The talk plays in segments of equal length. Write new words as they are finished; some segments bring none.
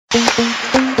Hi,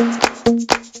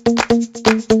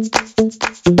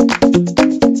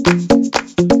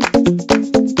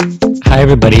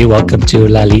 everybody. Welcome to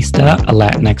La Lista, a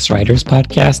LatinX writers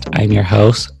podcast. I'm your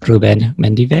host, Ruben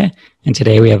Mendive, and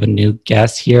today we have a new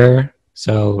guest here.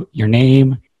 So, your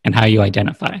name and how you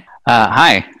identify.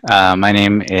 Hi, my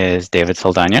name is David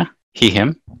Saldaña. He,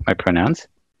 him, my pronouns.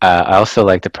 I also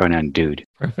like the pronoun dude,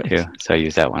 Perfect. too, so I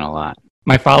use that one a lot.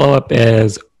 My follow-up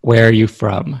is, where are you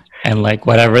from? And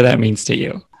whatever that means to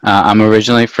you. I'm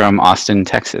originally from Austin,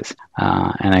 Texas,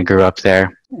 and I grew up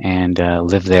there and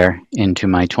lived there into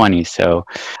my 20s. So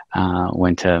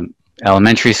went to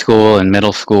elementary school and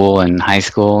middle school and high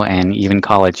school and even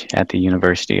college at the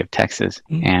University of Texas,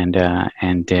 and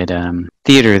did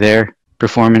theater there,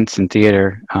 performance and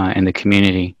theater in the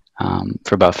community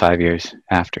for about 5 years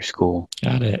after school.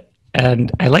 Got it.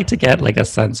 And I like to get a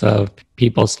sense of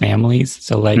people's families.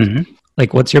 So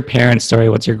what's your parents' story?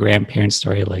 What's your grandparents'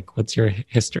 story? What's your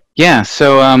history? Yeah,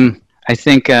 so I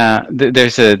think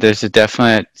there's a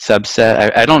definite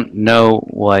subset. I don't know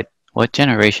what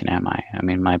generation am I. I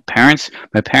mean, my parents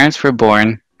were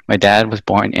born. My dad was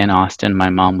born in Austin. My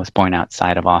mom was born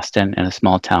outside of Austin in a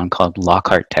small town called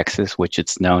Lockhart, Texas, which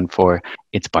it's known for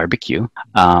its barbecue.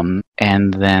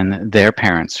 And then their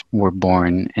parents were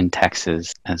born in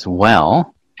Texas as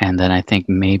well. And then I think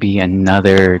maybe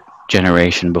another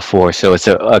generation before. So it's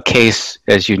a case,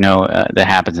 as you know, that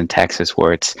happens in Texas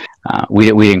where it's we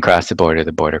didn't cross the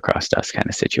border crossed us kind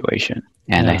of situation.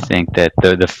 And yeah. I think that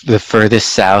the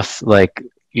furthest south, with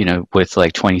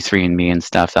 23andMe and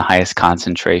stuff, the highest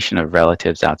concentration of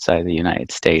relatives outside the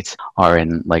United States are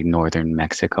in northern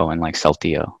Mexico and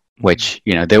Saltillo, which,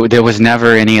 there was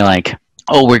never any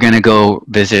we're going to go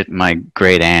visit my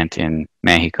great aunt in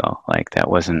Mexico. That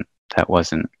wasn't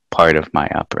part of my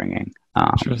upbringing.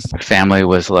 My family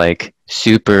was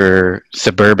super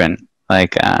suburban,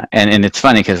 and it's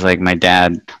funny because my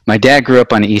dad grew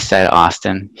up on the east side of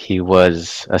Austin. He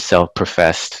was a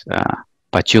self-professed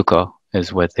pachuco,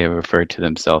 is what they referred to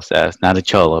themselves as, not a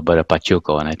cholo, but a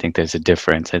pachuco. And I think there's a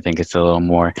difference. I think it's a little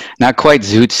more, not quite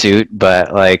zoot suit,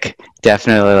 but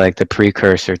definitely the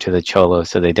precursor to the cholo.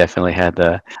 So they definitely had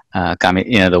the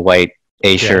the white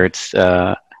shirts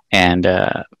and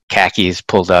khakis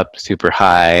pulled up super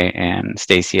high, and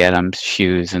Stacey Adams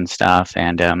shoes and stuff.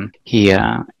 And he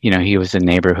was a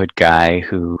neighborhood guy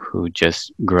who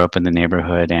just grew up in the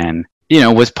neighborhood and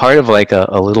was part of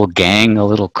a little gang, a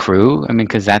little crew. I mean,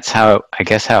 because that's how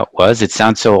it was. It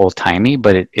sounds so old timey,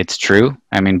 but it's true.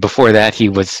 I mean, before that,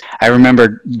 I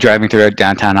remember driving through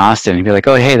downtown Austin and be like,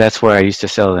 oh, hey, that's where I used to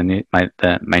sell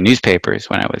my newspapers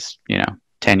when I was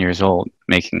 10 years old,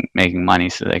 making money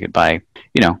so they could buy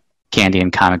candy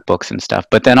and comic books and stuff.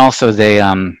 But then also they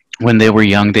when they were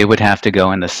young, they would have to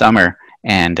go in the summer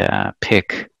and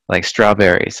pick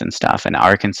strawberries and stuff in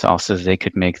Arkansas so they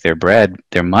could make their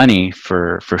money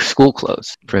for school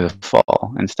clothes for the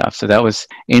fall and stuff. So that was,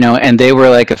 and they were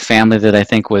a family that I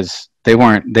think they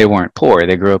weren't poor.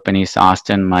 They grew up in East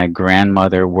Austin. My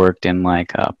grandmother worked in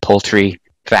a poultry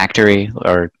factory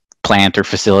or plant or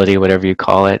facility, whatever you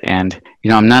call it. And,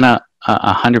 I'm not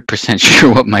 100%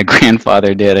 sure what my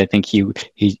grandfather did. I think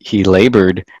he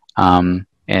labored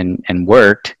and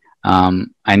worked.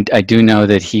 And I do know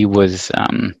that he was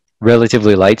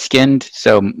relatively light-skinned.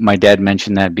 So my dad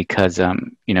mentioned that because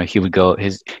he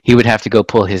would have to go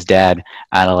pull his dad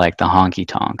out of the honky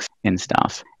tonks and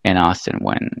stuff in Austin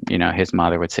when his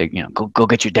mother would say go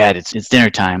get your dad, it's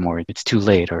dinner time, or it's too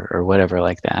late, or whatever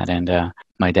like that. And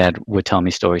my dad would tell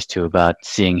me stories too about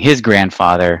seeing his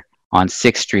grandfather on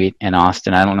 6th Street in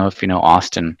Austin. I don't know if you know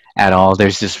Austin at all.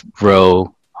 There's this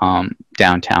row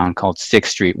downtown called 6th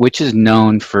Street, which is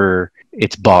known for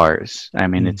its bars. I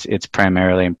mean, it's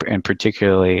primarily and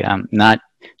particularly not.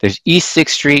 There's East 6th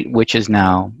Street, which is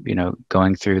now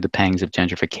going through the pangs of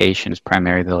gentrification. Is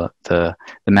primarily the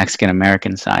Mexican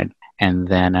American side, and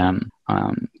then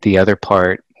the other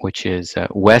part, which is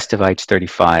west of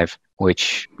I-35,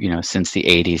 which since the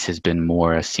 80s has been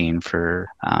more a scene for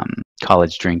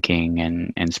college drinking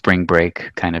and spring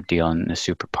break kind of deal, and the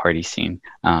super party scene.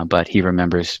 But he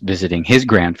remembers visiting his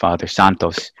grandfather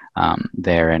Santos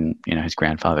there, and his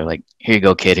grandfather here you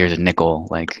go, kid, here's a nickel,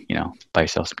 buy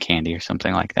yourself some candy or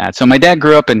something like that. So my dad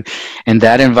grew up in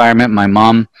that environment. My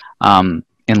mom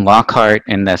in Lockhart,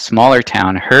 in the smaller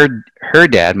town, her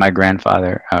dad, my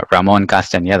grandfather, Ramon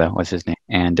Castañeda was his name,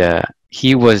 and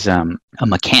he was a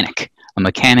mechanic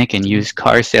and used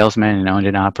car salesman, and owned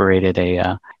and operated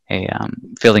a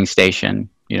filling station,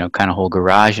 kind of whole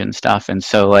garage and stuff. And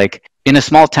so in a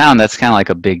small town, that's kind of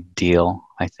a big deal,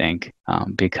 I think,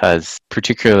 because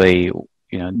particularly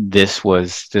this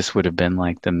would have been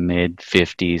like the mid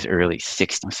 50s, early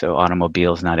 60s. So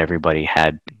automobiles, not everybody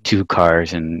had two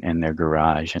cars in their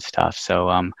garage and stuff.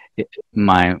 So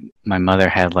my mother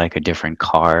had like a different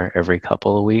car every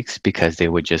couple of weeks because they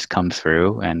would just come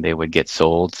through and they would get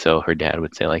sold. So her dad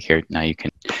would say like, here, now you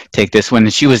can take this one.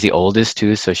 And she was the oldest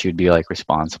too, so she would be like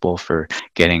responsible for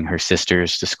getting her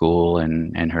sisters to school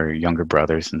and her younger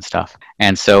brothers and stuff.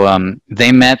 And so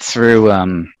they met through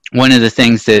one of the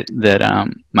things that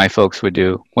my folks would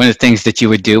do, one of the things that you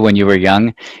would do when you were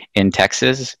young in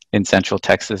Texas, in Central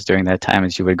Texas during that time,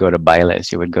 is you would go to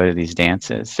bailes. You would go to these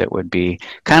dances that would be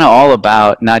kind of all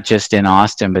about, not just in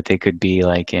Austin, but they could be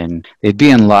like they'd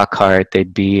be in Lockhart,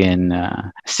 they'd be in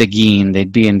Seguin,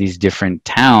 they'd be in these different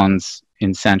towns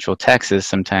in Central Texas.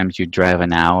 Sometimes you'd drive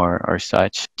an hour or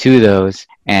such to those,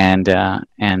 and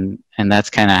that's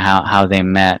kind of how they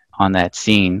met on that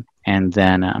scene. And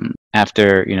then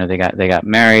after they got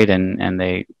married and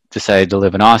they decided to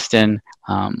live in Austin,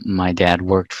 my dad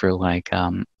worked for like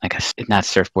a not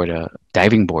surfboard, a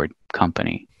diving board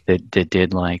company that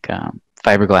did like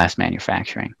fiberglass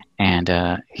manufacturing. And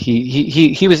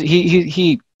he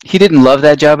didn't love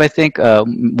that job. I think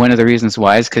one of the reasons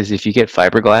why is because if you get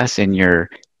fiberglass in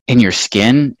your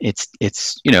skin, it's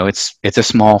a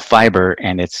small fiber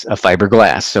and it's a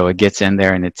fiberglass, so it gets in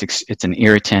there and it's an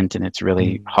irritant and it's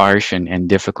really harsh and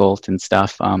difficult and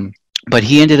stuff. But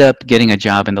he ended up getting a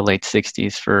job in the late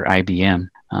 60s for IBM,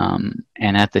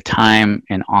 and at the time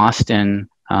in Austin,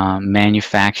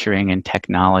 manufacturing and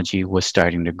technology was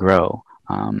starting to grow,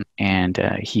 and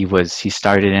he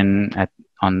started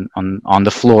on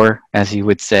the floor, as he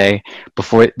would say.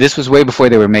 This was way before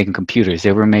they were making computers.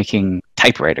 They were making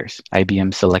typewriters,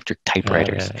 IBM Selectric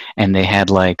typewriters. And they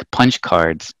had like punch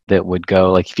cards that would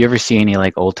go, like if you ever see any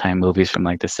like old time movies from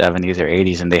like the 70s or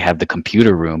 80s and they have the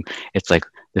computer room, it's like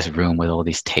this room with all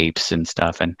these tapes and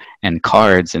stuff and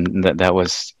cards, and that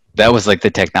was like the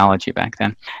technology back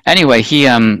then. Anyway, he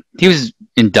was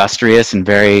industrious and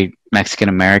very Mexican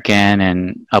American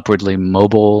and upwardly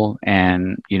mobile,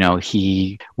 and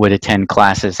he would attend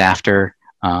classes after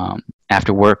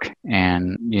work,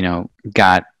 and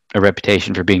got a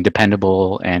reputation for being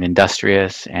dependable and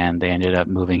industrious, and they ended up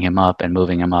moving him up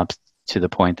to the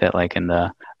point that like in the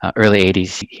early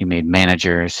 80s he made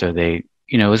manager. So they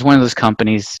it was one of those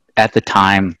companies at the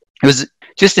time. It was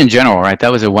just in general, right?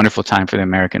 That was a wonderful time for the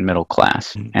American middle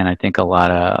class, and I think a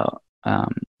lot of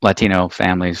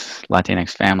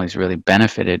Latinx families really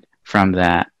benefited from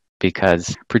that,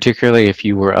 because particularly if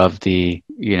you were of the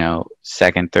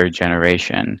second, third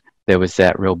generation, there was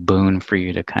that real boon for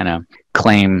you to kind of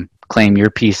claim your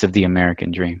piece of the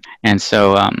American dream. And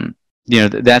so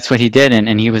that's what he did,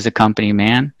 and he was a company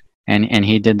man. And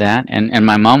he did that. And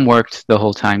my mom worked the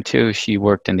whole time too. She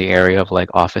worked in the area of like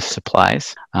office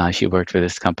supplies. She worked for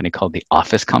this company called the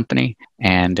Office Company.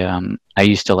 And I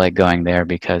used to like going there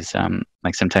because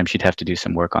like sometimes she'd have to do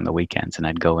some work on the weekends, and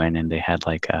I'd go in and they had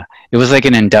like it was like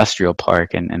an industrial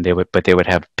park, and they would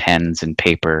have pens and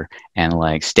paper and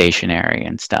like stationery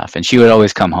and stuff. And she would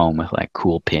always come home with like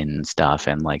cool pin stuff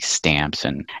and like stamps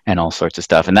and all sorts of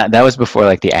stuff. And that was before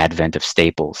like the advent of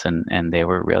staples, and they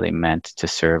were really meant to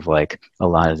serve like a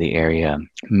lot of the area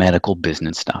medical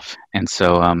business stuff. And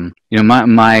so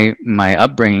my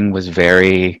upbringing was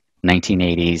very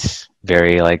 1980s,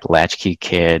 very like latchkey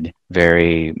kid,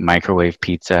 very microwave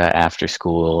pizza after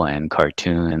school and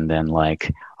cartoon, and then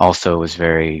like also was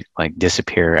very like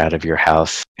disappear out of your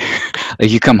house.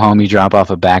 Like you come home, you drop off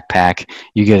a backpack,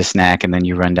 you get a snack, and then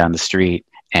you run down the street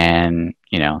and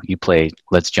you play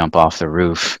Let's Jump Off the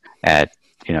Roof at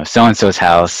so and so's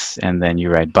house, and then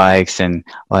you ride bikes, and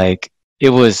like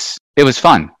it was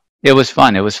fun. It was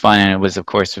fun, and it was, of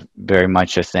course, very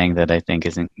much a thing that I think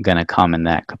isn't going to come in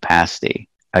that capacity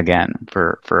again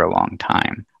for a long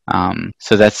time.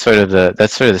 So that's sort of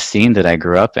the scene that I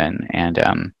grew up in, and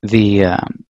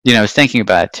I was thinking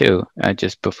about it too,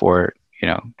 just before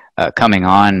coming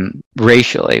on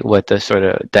racially, what the sort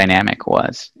of dynamic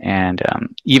was, and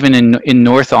even in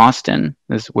North Austin,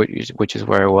 which is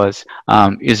where I was,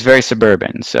 is very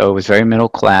suburban, so it was very middle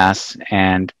class,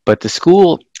 but the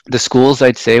schools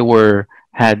I'd say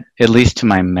had, at least to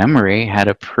my memory, had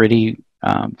a pretty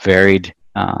varied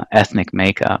ethnic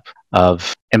makeup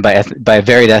and by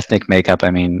varied ethnic makeup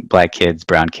I mean black kids,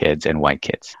 brown kids, and white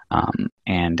kids,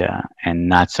 and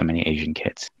not so many Asian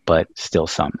kids, but still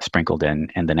some sprinkled in,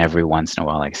 and then every once in a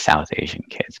while like South Asian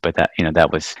kids. But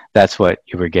that's what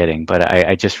you were getting. But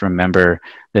I just remember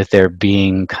that there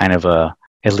being kind of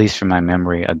at least from my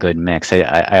memory, a good mix.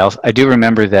 I do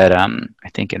remember that I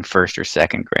think in first or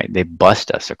second grade they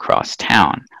bused us across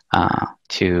town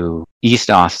to East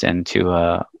Austin to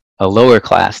a a lower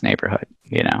class neighborhood,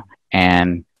 you know.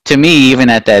 And to me, even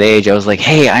at that age, I was like,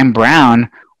 hey, I'm brown.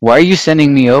 Why are you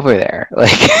sending me over there?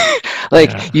 Like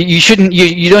Yeah. you shouldn't,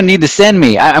 you don't need to send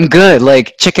me. I'm good.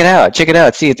 Like, check it out.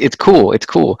 See, it's cool. It's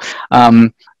cool.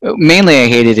 Mainly I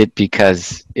hated it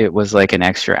because it was like an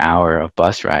extra hour of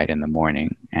bus ride in the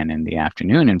morning and in the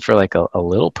afternoon. And for like a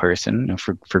little person, you know,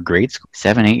 for grade school,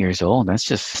 7, 8 years old, that's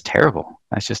just terrible.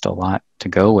 That's just a lot to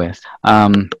go with.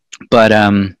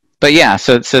 But yeah,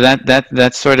 so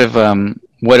that's sort of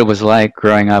what it was like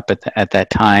growing up at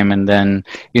that time. And then,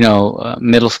 you know,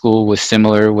 middle school was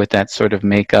similar with that sort of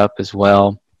makeup as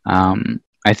well.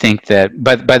 I think that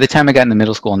by the time I got into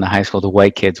middle school and the high school, the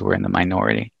white kids were in the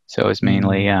minority. So it was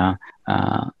mainly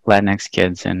Latinx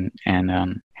kids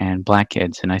and black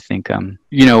kids. And I think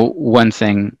you know, one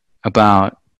thing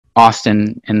about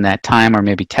Austin in that time, or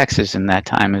maybe Texas in that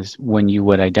time, is when you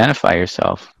would identify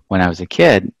yourself. When I was a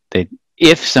kid,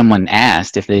 if someone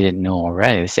asked, if they didn't know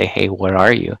already, they say, "Hey, what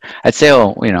are you?" I'd say,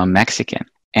 "Oh, you know, I'm Mexican,"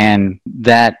 and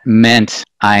that meant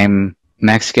I'm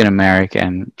Mexican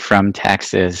American from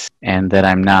Texas, and that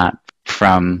I'm not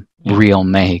from real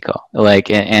Mexico. Like,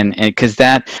 and because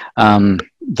that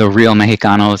the real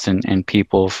Mexicanos and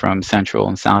people from Central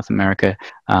and South America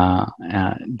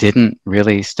didn't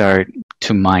really start,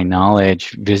 to my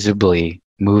knowledge, visibly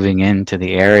moving into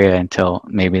the area until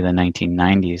maybe the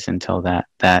 1990s, until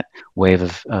that wave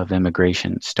of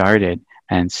immigration started.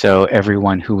 And so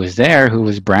everyone who was there, who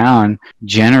was brown,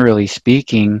 generally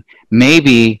speaking,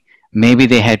 maybe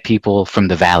they had people from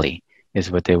the valley, is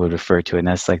what they would refer to, and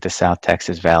that's like the South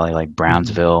Texas Valley, like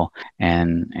Brownsville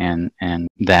and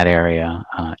that area,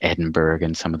 Edinburgh,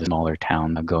 and some of the smaller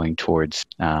towns going towards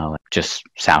just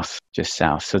south.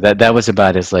 So that was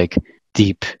about as like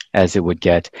deep as it would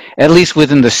get, at least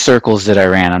within the circles that I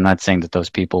ran. I'm not saying that those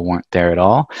people weren't there at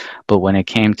all, but when it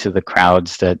came to the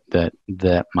crowds that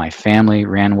my family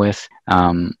ran with,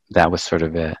 that was sort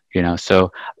of it, you know.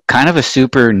 So kind of a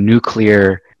super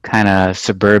nuclear, kind of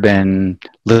suburban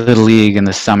little league in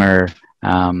the summer,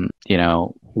 you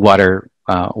know, water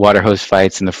hose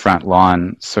fights in the front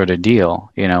lawn sort of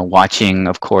deal, you know, watching,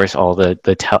 of course, all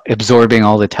absorbing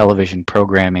all the television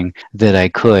programming that I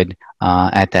could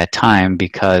at that time,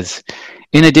 because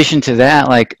in addition to that,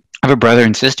 like, I have a brother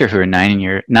and sister who are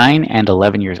 9 and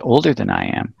 11 years older than I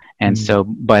am. And so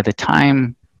by the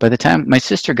time my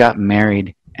sister got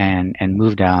married and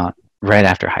moved out right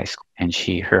after high school, and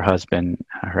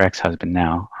her ex-husband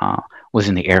now, was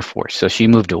in the Air Force. So she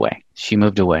moved away.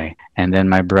 And then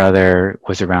my brother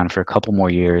was around for a couple more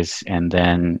years. And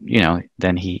then, you know,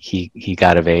 he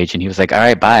got of age, and he was like, all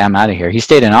right, bye, I'm out of here. He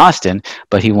stayed in Austin,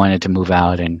 but he wanted to move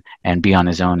out and be on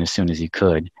his own as soon as he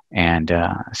could. And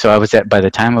so by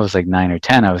the time I was like 9 or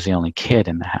 10, I was the only kid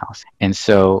in the house. And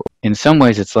so in some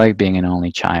ways it's like being an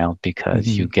only child, because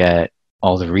you get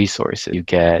all the resources. You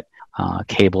get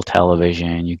cable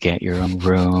television, you get your own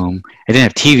room. I didn't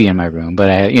have TV in my room,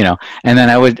 but and then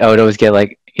I would always get,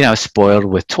 like, you know, spoiled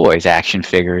with toys, action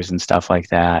figures and stuff like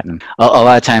that. And a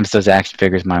lot of times those action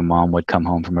figures, my mom would come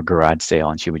home from a garage sale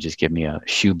and she would just give me a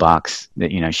shoe box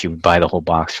that, you know, she would buy the whole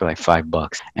box for like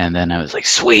 $5. And then I was like,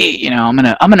 sweet, you know, I'm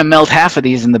gonna melt half of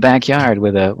these in the backyard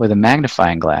with a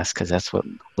magnifying glass, because that's what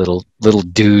little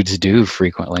dudes do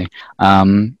frequently.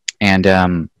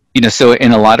 You know, so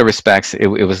in a lot of respects, it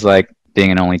was like being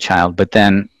an only child. But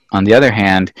then on the other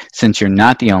hand, since you're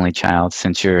not the only child,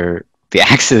 since you're the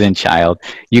accident child,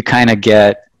 you kind of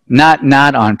get, not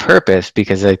on purpose,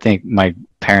 because I think my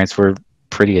parents were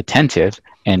pretty attentive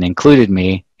and included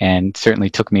me and certainly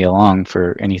took me along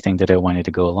for anything that I wanted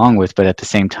to go along with. But at the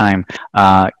same time,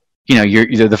 you know,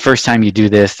 you're the first time you do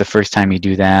this, the first time you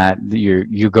do that,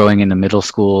 you're going into middle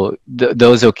school.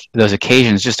 Those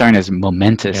occasions just aren't as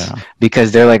momentous,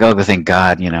 because they're like, oh, thank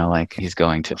God, you know, like, he's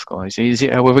going to school. What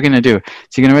are we gonna do?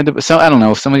 Is he gonna ride the bus? So I don't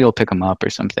know if somebody will pick him up or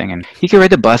something, and he can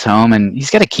ride the bus home, and he's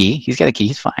got a key.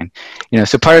 He's fine. You know,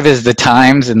 so part of it is the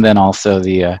times, and then also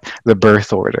the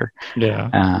birth order,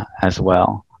 as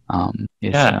well.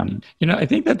 You know, I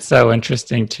think that's so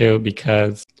interesting too,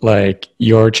 because like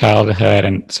your childhood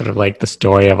and sort of like the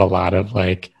story of a lot of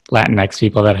like Latinx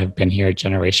people that have been here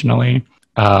generationally,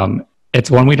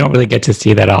 it's one we don't really get to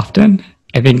see that often.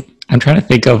 I think I'm trying to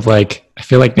think of, like, I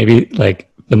feel like maybe like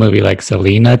the movie like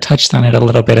Selena touched on it a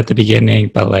little bit at the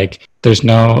beginning, but like there's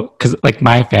no, because like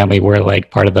my family were like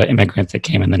part of the immigrants that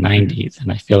came in the 90s,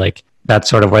 and I feel like that's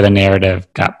sort of where the narrative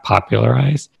got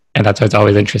popularized. And that's why it's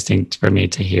always interesting for me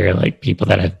to hear like people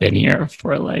that have been here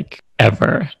for like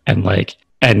ever and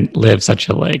live such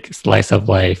a like slice of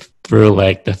life through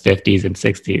like the 50s and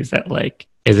 60s that like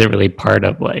isn't really part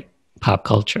of like pop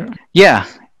culture. Yeah,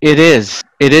 it is.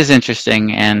 It is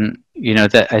interesting. And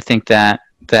that I think that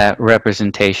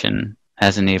representation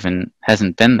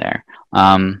hasn't been there.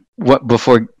 What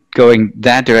before going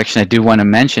that direction, I do want to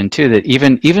mention too that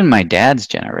even my dad's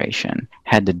generation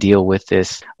had to deal with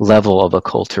this level of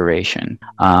acculturation.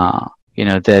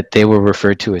 That they were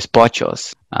referred to as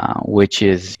pochos, which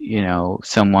is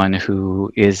someone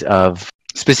who is of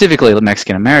specifically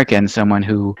Mexican American, someone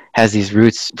who has these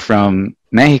roots from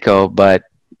Mexico but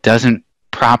doesn't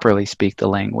properly speak the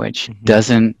language,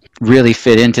 doesn't really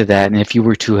fit into that. And if you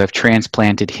were to have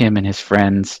transplanted him and his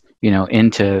friends,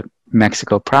 into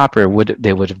Mexico proper,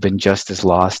 they would have been just as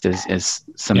lost as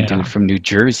some dude from New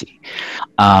Jersey.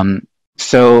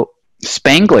 So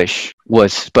Spanglish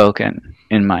was spoken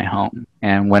in my home,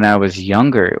 and when I was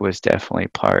younger, it was definitely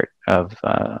part of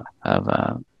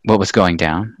what was going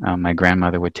down. My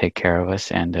grandmother would take care of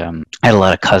us, and I had a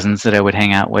lot of cousins that I would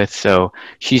hang out with. So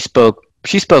she spoke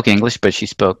English, but she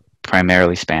spoke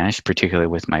primarily Spanish, particularly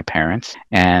with my parents,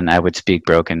 and I would speak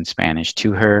broken Spanish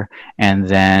to her. And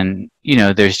then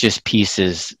there's just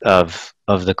pieces of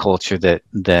the culture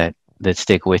that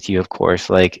stick with you, of course.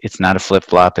 Like, it's not a flip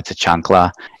flop, it's a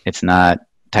chancla. It's not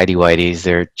tidy whities,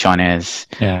 they're chones.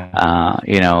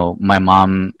 My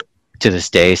mom to this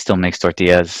day still makes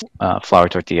tortillas, flour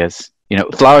tortillas.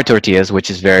 Flour tortillas,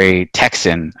 which is very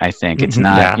Texan, I think. It's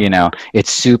not, it's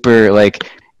super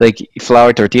like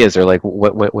flour tortillas are like,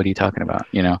 what are you talking about?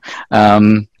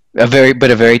 A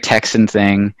very Texan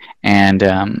thing.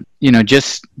 And,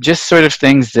 just sort of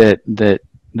things that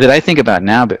I think about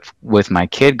now, but with my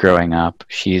kid growing up,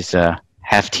 she's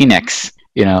half Latinx.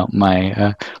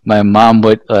 My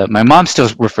mom still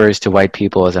refers to white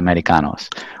people as Americanos,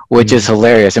 which is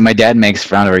hilarious. And my dad makes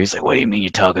fun of her. He's like, "What do you mean you're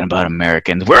talking about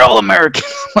Americans? We're all Americans."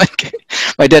 Like,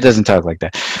 my dad doesn't talk like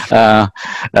that.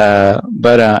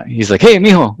 But he's like, "Hey,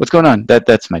 mijo, what's going on?"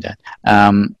 That's my dad.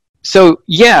 So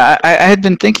yeah, I had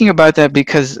been thinking about that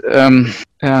because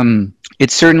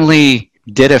it certainly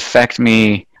did affect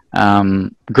me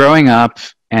growing up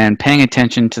and paying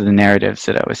attention to the narratives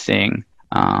that I was seeing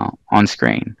on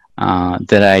screen,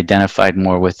 that I identified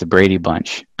more with the Brady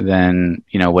Bunch than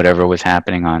whatever was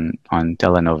happening on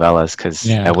telenovelas, because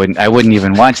I wouldn't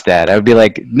even watch that. I would be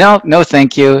like, no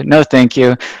thank you, no thank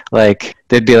you. Like,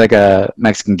 there'd be like a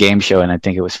Mexican game show and I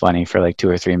think it was funny for like 2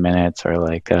 or 3 minutes, or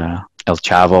like El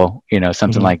Chavo,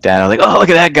 something like that. I was like, oh, look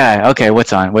at that guy. Okay,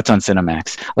 what's on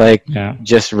Cinemax? Like,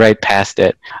 just right past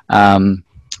it.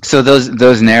 So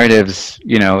those narratives,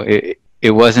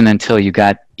 it wasn't until you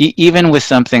got, even with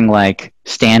something like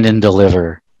Stand and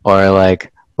Deliver or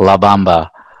like La Bamba,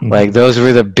 like those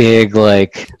were the big,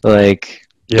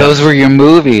 those were your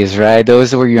movies, right?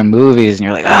 Those were your movies, and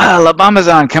you're like, La Bamba's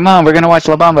on, come on, we're gonna watch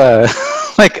La Bamba.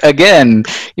 Like, again,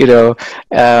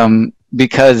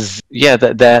 because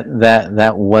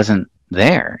that wasn't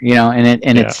there, and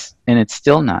it's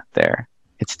still not there.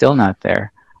 It's still not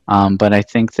there. But I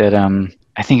think that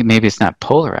I think maybe it's not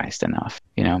polarized enough.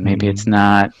 Maybe it's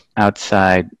not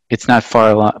outside. It's not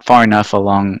far enough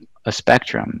along a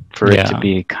spectrum for it to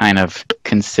be kind of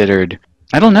considered.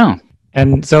 I don't know.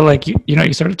 And so, like,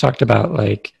 you sort of talked about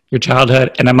like your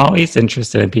childhood, and I'm always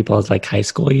interested in people's like high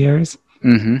school years.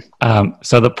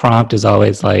 So the prompt is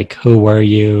always like, who were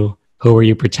you? Who were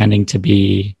you pretending to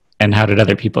be? And how did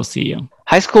other people see you?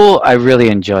 High school, I really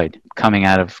enjoyed coming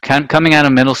out of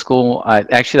middle school.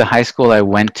 Actually, the high school I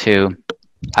went to,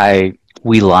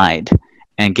 we lied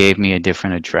and gave me a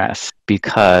different address,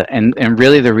 because and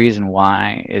really the reason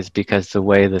why is because the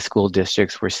way the school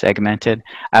districts were segmented.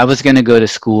 I was going to go to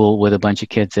school with a bunch of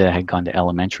kids that I had gone to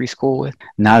elementary school with,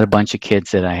 not a bunch of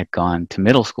kids that I had gone to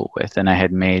middle school with, and I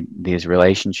had made these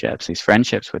relationships, these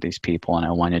friendships with these people, and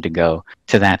I wanted to go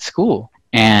to that school,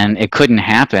 and it couldn't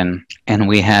happen. And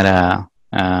we had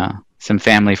some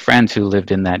family friends who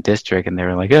lived in that district, and they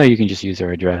were like, "Oh, you can just use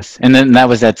our address." And then that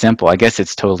was that simple. I guess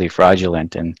it's totally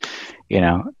fraudulent and,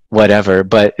 whatever,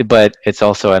 but it's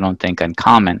also, I don't think,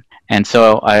 uncommon. And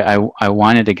so I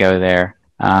wanted to go there.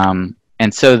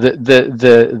 And so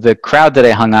the crowd that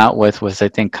I hung out with was, I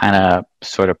think, kind of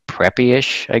sort of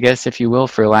preppy-ish, I guess, if you will,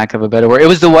 for lack of a better word. It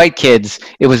was the white kids.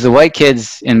 It was the white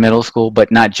kids in middle school,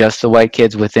 but not just the white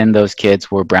kids. Within those kids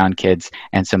were brown kids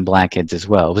and some black kids as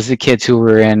well. It was the kids who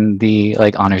were in the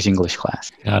like honors English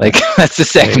class. Like, that's the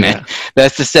segment. Yeah.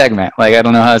 That's the segment. Like, I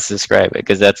don't know how else to describe it,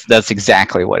 because that's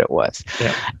exactly what it was.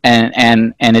 Yeah.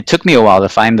 And it took me a while to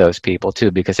find those people too,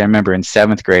 because I remember in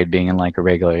 7th grade being in like a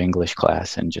regular English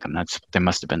class, and there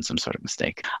must have been some sort of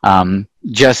mistake.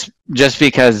 Just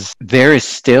because there is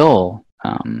still,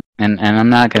 and I'm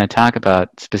not going to talk about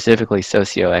specifically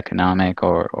socioeconomic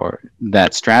or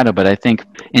that strata, but I think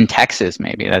in Texas,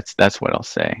 maybe that's what I'll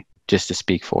say. just to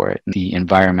speak for it. The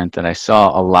environment that I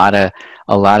saw, a lot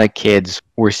of kids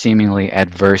were seemingly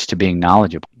adverse to being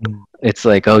knowledgeable. It's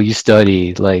like, oh, you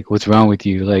study, like, what's wrong with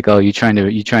you? Like, oh, you trying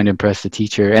to impress the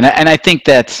teacher. And I think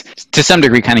that's to some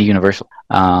degree kind of universal,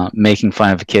 making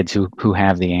fun of kids who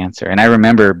have the answer. And I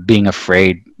remember being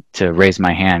afraid to raise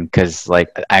my hand because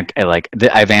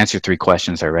I've answered 3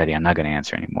 questions already. I'm not going to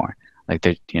answer anymore. Like,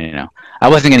 I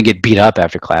wasn't going to get beat up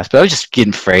after class, but I was just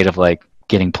getting afraid of like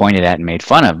getting pointed at and made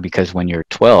fun of, because when you're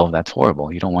 12, that's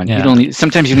horrible. You don't want,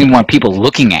 sometimes you don't even want people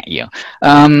looking at you.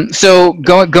 So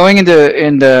going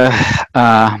into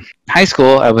high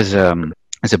school, I was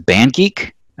a band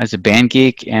geek. I was a band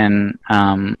geek and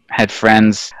had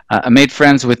friends. I made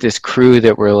friends with this crew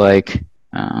that were like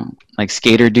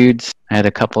skater dudes. I had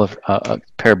a couple of a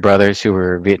pair of brothers who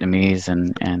were Vietnamese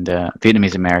and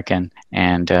Vietnamese American,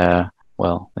 and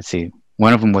well, let's see.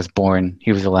 One of them was born.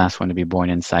 He was the last one to be born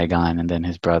in Saigon, and then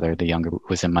his brother, the younger,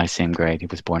 was in my same grade. He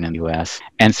was born in the U.S.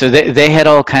 And so they had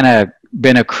all kind of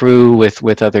been a crew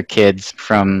with other kids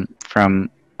from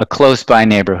a close by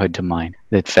neighborhood to mine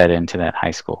that fed into that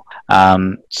high school.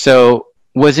 So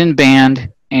was in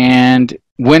band and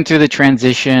went through the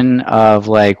transition of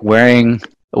like wearing.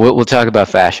 We'll talk about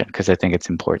fashion because I think it's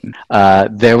important.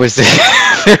 There was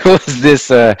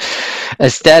this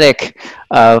aesthetic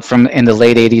from in the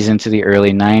late 80s into the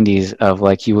early 90s of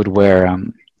like you would wear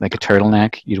like a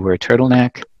turtleneck. You'd wear a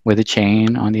turtleneck with a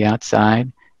chain on the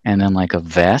outside, and then like a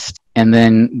vest. And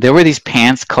then there were these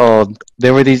pants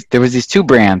there was these 2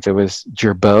 brands. There was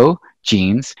Gerbeau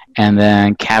jeans and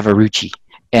then Cavaricci.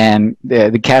 And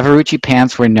the Cavaricci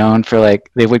pants were known for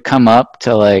like they would come up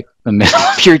to like the middle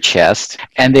of your chest,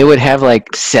 and they would have like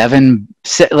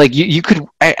you could.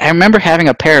 I remember having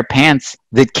a pair of pants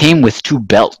that came with 2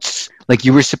 belts. Like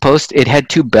you were it had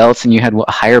 2 belts, and you had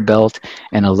a higher belt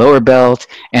and a lower belt.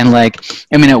 And like,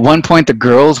 I mean, at one point the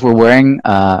girls were wearing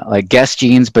like Guess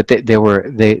jeans, but they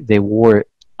wore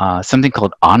something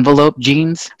called envelope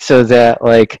jeans, so that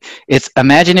like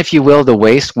imagine if you will, the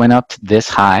waist went up to this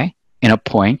high in a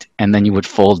point, and then you would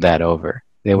fold that over.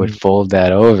 They would fold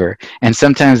that over. And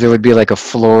sometimes there would be like a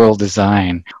floral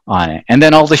design on it. And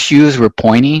then all the shoes were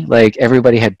pointy. Like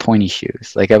everybody had pointy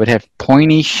shoes. Like I would have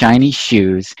pointy, shiny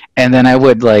shoes. And then I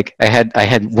would like, I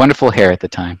had wonderful hair at the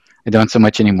time. I don't so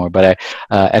much anymore. But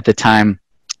at the time,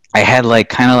 I had like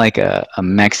kind of like a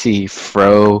Mexi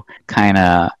fro kind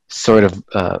of sort of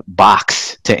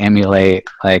box to emulate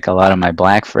like a lot of my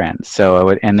black friends. So I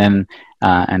would, and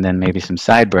then maybe some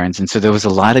sideburns. And so there was a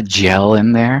lot of gel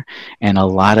in there and a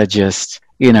lot of just,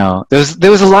 there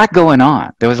was a lot going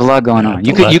on. There was a lot going on.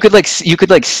 You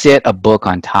could sit a book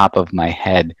on top of my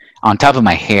head, on top of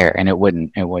my hair, and it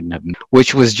wouldn't have,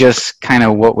 which was just kind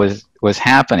of what was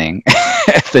happening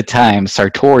at the time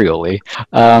sartorially.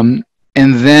 And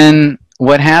then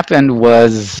what happened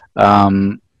was,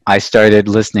 I started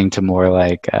listening to more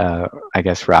like, I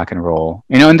guess, rock and roll,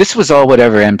 and this was all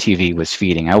whatever MTV was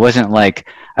feeding. I wasn't like,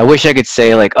 I wish I could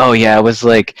say like, oh yeah, I was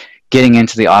like getting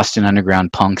into the Austin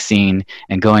underground punk scene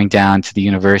and going down to the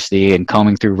university and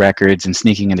combing through records and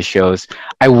sneaking into shows.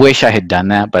 I wish I had done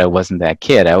that, but I wasn't that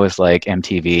kid. I was like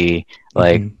MTV,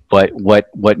 like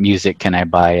what music can I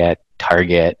buy at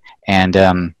Target?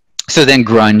 And, so then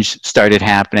grunge started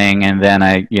happening, and then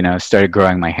I, started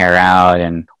growing my hair out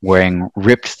and wearing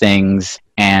ripped things.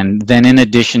 And then in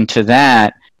addition to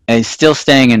that, and still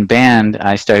staying in band,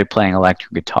 I started playing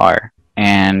electric guitar.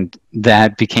 And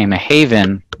that became a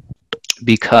haven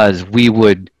because we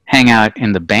would hang out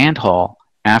in the band hall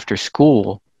after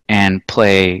school and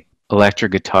play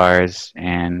electric guitars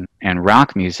and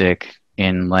rock music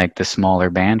in like the smaller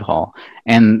band hall.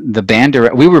 And the band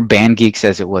we were band geeks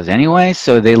as it was anyway,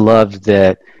 so they loved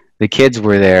that the kids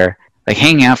were there like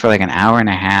hanging out for like an hour and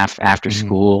a half after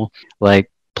school,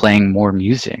 like playing more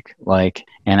music. Like,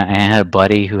 and I had a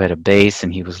buddy who had a bass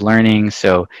and he was learning,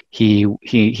 so he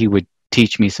would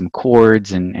teach me some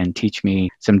chords and teach me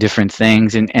some different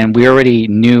things, and we already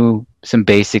knew some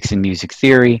basics in music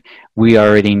theory. We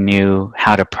already knew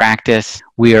how to practice.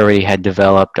 We already had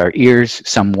developed our ears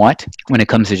somewhat when it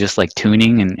comes to just like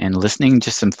tuning and listening,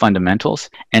 just some fundamentals.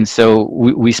 And so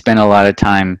we spent a lot of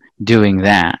time doing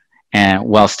that, and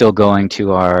while still going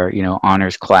to our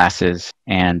honors classes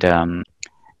and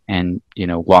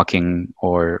walking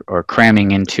or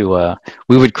cramming into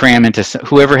we would cram into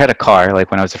whoever had a car.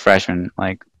 Like when I was a freshman,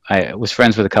 like I was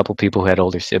friends with a couple people who had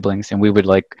older siblings, and we would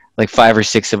like 5 or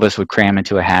 6 of us would cram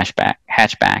into a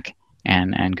hatchback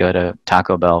and go to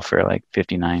Taco Bell for like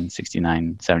 59,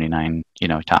 69, 79,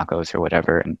 tacos or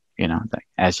whatever. And,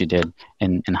 as you did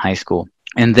in high school.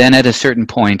 And then at a certain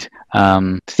point,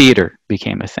 theater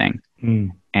became a thing.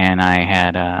 And I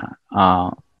had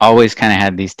always kind of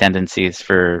had these tendencies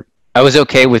for, I was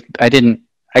okay with, I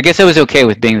guess I was okay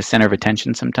with being the center of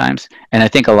attention sometimes. And I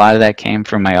think a lot of that came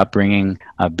from my upbringing,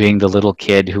 being the little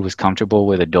kid who was comfortable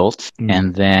with adults.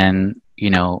 And then,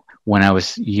 when I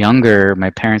was younger,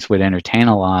 my parents would entertain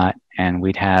a lot, and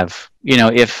we'd have,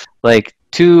 if like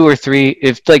two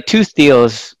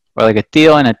Theos, or like a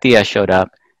Theo and a Thea showed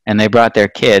up and they brought their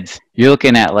kids, you're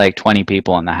looking at like 20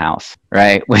 people in the house,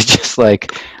 right? With just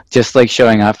like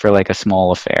showing up for like a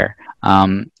small affair.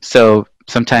 So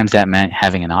sometimes that meant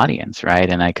having an audience, right?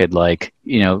 And I could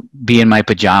be in my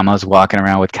pajamas walking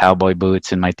around with cowboy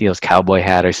boots and my Theo's cowboy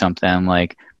hat or something,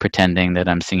 like pretending that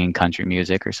I'm singing country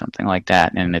music or something like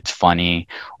that. And it's funny.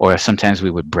 Or sometimes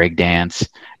we would break dance,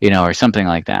 or something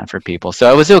like that for people. So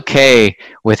I was okay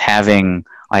with having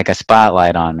like a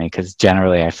spotlight on me, because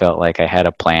generally I felt like I had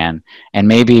a plan. And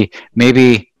maybe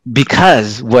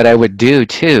because what I would do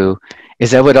too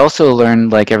is I would also learn,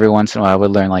 like every once in a while I would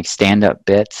learn like stand-up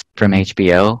bits from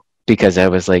HBO, because I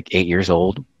was like 8 years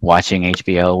old watching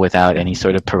HBO without any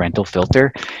sort of parental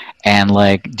filter, and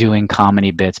like doing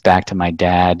comedy bits back to my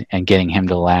dad and getting him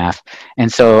to laugh.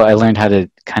 And so I learned how to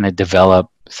kind of develop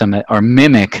or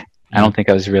mimic. I don't think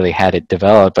I was really had it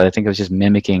developed, but I think it was just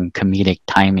mimicking comedic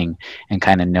timing and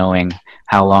kind of knowing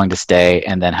how long to stay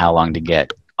and then how long to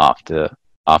get off the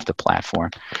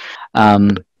platform.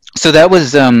 So that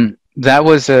was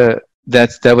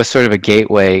sort of a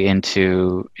gateway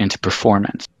into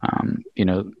performance,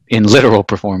 in literal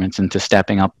performance, into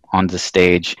stepping up on the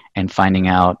stage and finding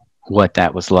out what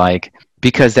that was like.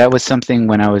 Because that was something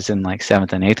when I was in like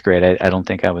 7th and 8th grade, I don't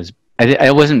think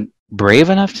I wasn't brave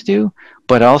enough to do,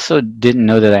 but also didn't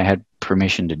know that I had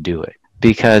permission to do it.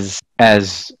 Because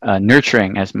as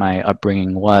nurturing as my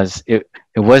upbringing was, it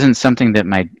wasn't something that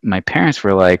my parents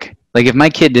were like if my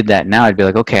kid did that now, I'd be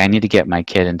like, okay, I need to get my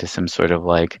kid into some sort of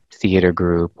like theater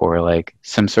group or like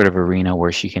some sort of arena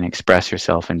where she can express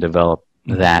herself and develop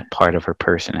that part of her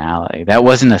personality. That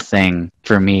wasn't a thing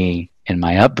for me in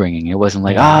my upbringing. It wasn't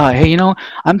like, hey,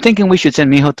 I'm thinking we should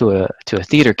send Mijo to a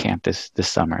theater camp this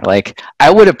summer. Like,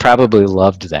 I would have probably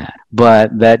loved that,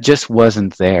 but that just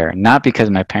wasn't there. Not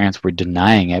because my parents were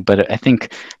denying it, but I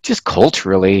think just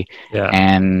culturally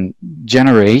and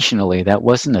generationally, that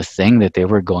wasn't a thing that they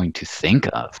were going to think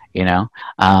of,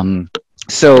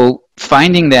 So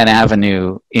finding that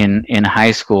avenue in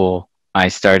high school, I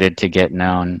started to get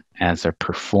known as a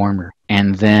performer.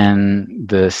 And then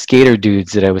the skater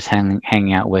dudes that I was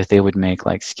hanging out with, they would make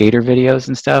like skater videos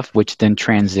and stuff, which then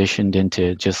transitioned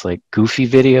into just like goofy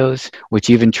videos, which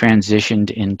even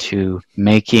transitioned into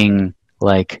making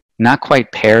like not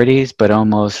quite parodies, but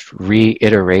almost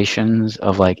reiterations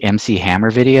of like MC Hammer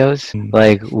videos.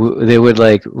 Like they would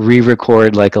like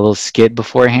re-record like a little skit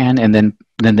beforehand and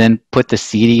then put the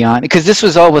CD on, because this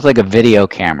was all with like a video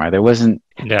camera. There wasn't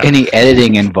any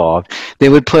editing involved. They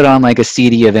would put on like a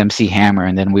CD of MC Hammer,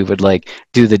 and then we would like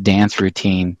do the dance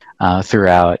routine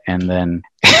throughout, and then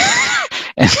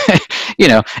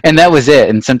and that was it.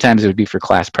 And sometimes it would be for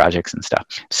class projects and stuff.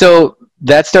 So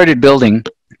that started building,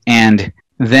 and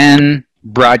then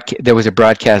there was a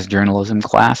broadcast journalism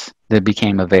class that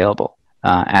became available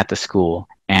at the school,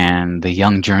 and the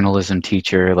young journalism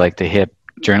teacher, like the hip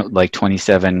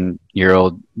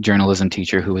 27-year-old journalism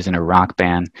teacher who was in a rock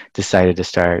band, decided to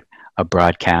start a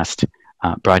broadcast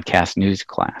news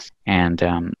class.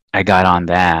 And I got on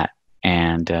that,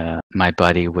 and my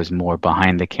buddy was more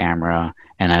behind the camera,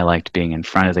 and I liked being in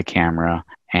front of the camera.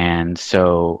 And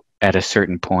so at a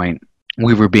certain point,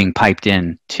 we were being piped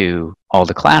in to all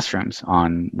the classrooms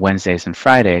on Wednesdays and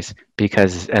Fridays,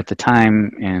 because at the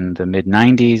time in the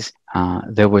mid-90s,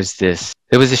 there was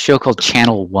a show called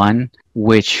Channel 1,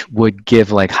 which would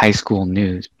give like high school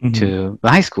news to the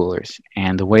high schoolers.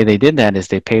 And the way they did that is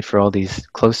they paid for all these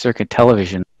closed circuit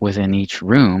television within each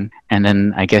room. And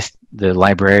then I guess the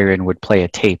librarian would play a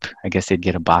tape. I guess they'd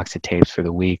get a box of tapes for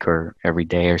the week or every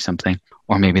day or something.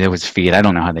 Or maybe there was a feed. I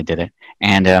don't know how they did it.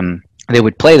 And they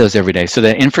would play those every day. So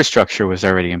the infrastructure was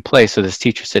already in place. So this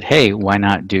teacher said, hey, why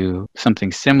not do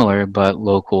something similar but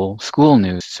local school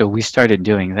news? So we started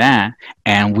doing that,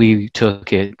 and we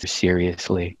took it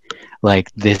seriously.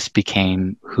 Like, this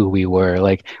became who we were.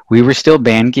 Like, we were still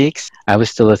band geeks. I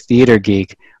was still a theater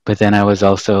geek, but then I was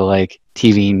also like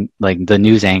TV, like the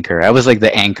news anchor. I was like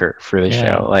the anchor for the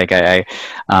show. Like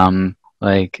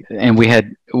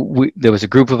there was a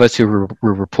group of us who were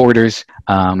reporters.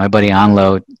 My buddy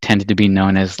Anlo tended to be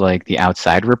known as like the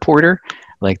outside reporter,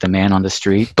 like the man on the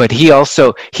street. But he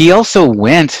also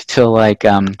went to like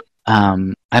I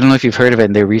don't know if you've heard of it.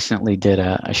 And they recently did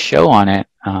a show on it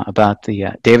about the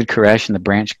David Koresh and the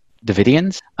Branch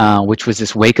Davidians, which was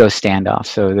this Waco standoff.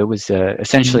 So there was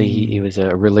essentially it was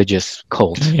a religious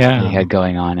cult they had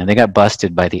going on, and they got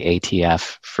busted by the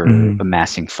ATF for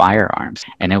amassing firearms.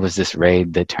 And it was this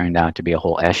raid that turned out to be a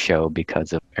whole show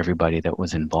because of everybody that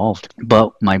was involved.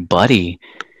 But my buddy,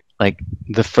 like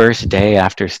the first day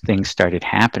after things started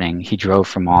happening, he drove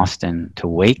from Austin to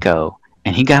Waco.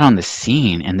 And he got on the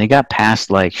scene, and they got past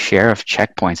like sheriff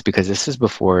checkpoints, because this is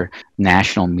before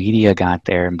national media got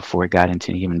there and before it got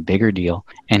into an even bigger deal.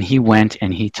 And he went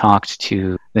and he talked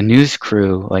to the news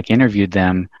crew, like interviewed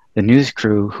them, the news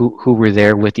crew who were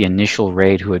there with the initial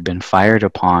raid, who had been fired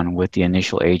upon with the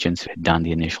initial agents who had done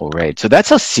the initial raid. So that's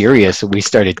how serious we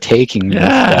started taking this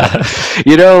stuff.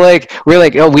 You know, like we're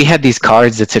like, oh, we had these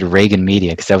cards that said Reagan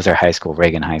Media, because that was our high school,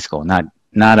 Reagan High School, not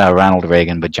Ronald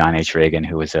Reagan, but John H. Reagan,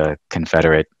 who was a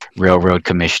Confederate railroad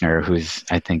commissioner whose,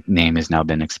 I think, name has now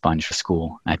been expunged from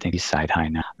school. I think he's side high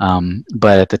now.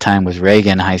 But at the time was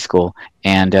Reagan High School.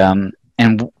 And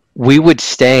we would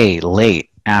stay late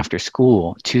after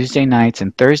school. Tuesday nights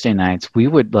and Thursday nights, we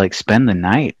would like spend the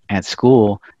night at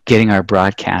school getting our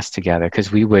broadcast together,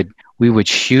 because we would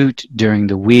shoot during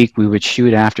the week. We would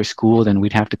shoot after school. Then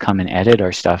we'd have to come and edit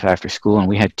our stuff after school. And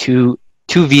we had two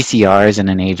VCRs and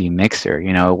an AV mixer.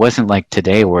 You know, it wasn't like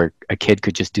today where a kid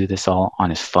could just do this all on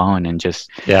his phone and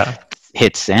just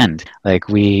hit send. Like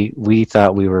we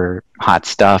thought we were hot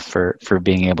stuff for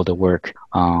being able to work,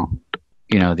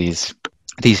 you know, these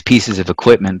pieces of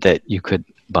equipment that you could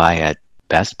buy at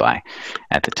Best Buy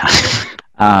at the time.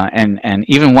 And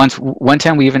even one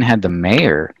time we even had the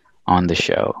mayor on the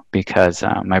show, because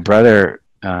my brother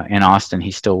in Austin,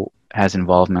 he still has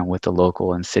involvement with the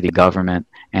local and city government,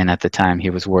 and at the time he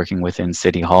was working within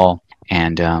City Hall,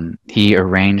 and he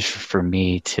arranged for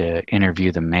me to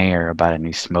interview the mayor about a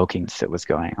new smoking that was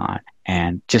going on.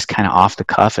 And just kind of off the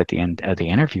cuff at the end of the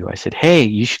interview, I said, hey,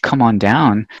 you should come on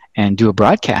down and do a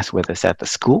broadcast with us at the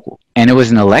school. And it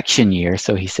was an election year,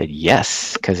 so he said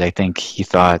yes, because I think he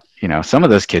thought, you know, some of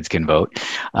those kids can vote.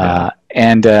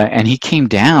 And he came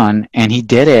down and he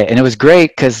did it, and it was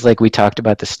great because like we talked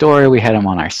about the story, we had him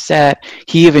on our set.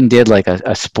 He even did like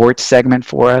a sports segment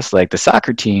for us, like the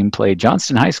soccer team played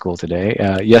Johnston High School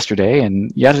yesterday,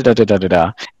 and yada da da da da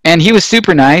da. And he was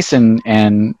super nice, and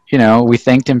you know, we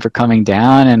thanked him for coming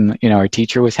down, and you know, our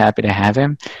teacher was happy to have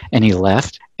him, and he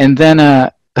left. And then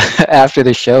after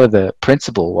the show, the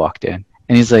principal walked in,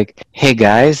 and he's like, "Hey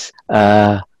guys,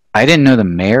 I didn't know the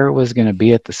mayor was going to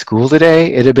be at the school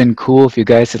today. It'd have been cool if you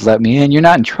guys had let me in. You're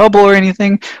not in trouble or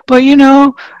anything, but you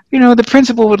know, the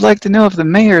principal would like to know if the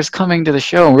mayor is coming to the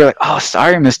show." And we're like, "Oh,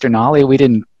 sorry, Mr. Nolly, we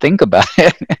didn't think about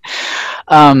it."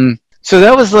 So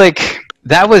that was like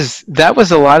that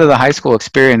was a lot of the high school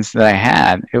experience that I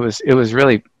had. It was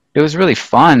really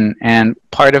fun, and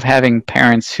part of having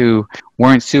parents who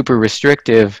weren't super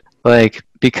restrictive, like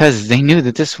because they knew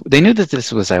that this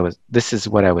is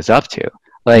what I was up to.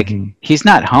 Like he's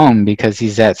not home because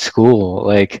he's at school,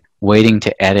 like waiting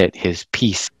to edit his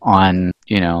piece on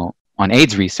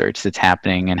AIDS research that's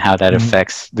happening and how that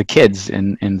affects the kids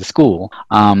in the school.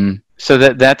 So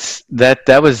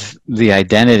that was the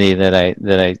identity that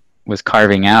I was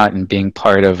carving out, and being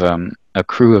part of a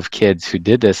crew of kids who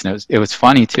did this. And it was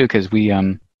funny too, because we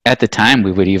at the time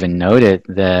we would even note it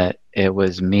that it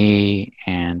was me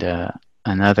and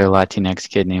another Latinx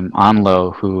kid named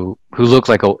Anlo who looked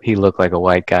like a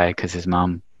white guy because his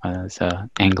mom was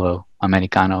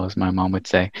Anglo-Americano, as my mom would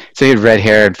say. So he had red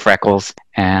hair and freckles.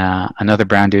 Another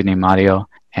brown dude named Mario,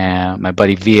 and my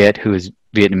buddy Viet, who is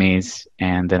Vietnamese,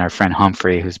 and then our friend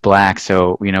Humphrey, who's black.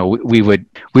 So we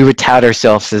would tout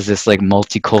ourselves as this like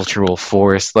multicultural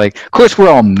force. Like, of course, we're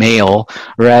all male,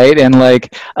 right? And what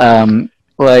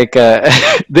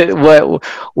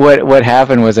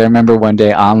happened was, I remember one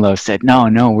day Anlo said,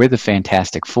 no, we're the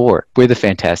Fantastic Four. We're the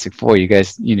Fantastic Four. You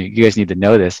guys need to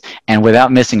know this. And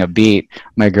without missing a beat,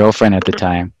 my girlfriend at the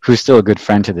time, who's still a good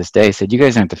friend to this day, said, "You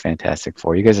guys aren't the Fantastic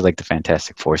Four. You guys are like the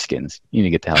Fantastic Foreskins. You need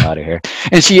to get the hell out of here."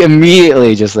 And she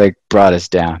immediately just like brought us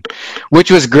down, which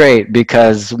was great,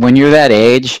 because when you're that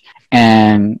age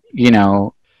and,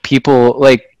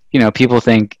 people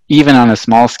think, even on a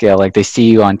small scale, like they see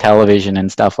you on television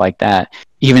and stuff like that,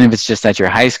 even if it's just at your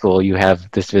high school, you have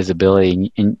this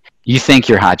visibility and you think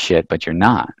you're hot shit, but you're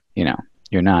not,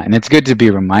 you're not. And it's good to be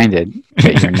reminded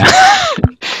that you're not.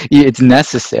 It's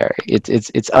necessary.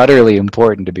 It's utterly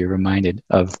important to be reminded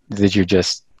of that you're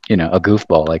just, a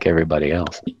goofball like everybody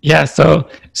else. Yeah. So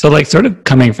like sort of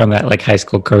coming from that like high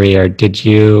school career, did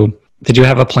you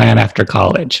have a plan after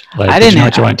college? Like, I didn't know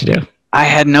what you wanted to do. I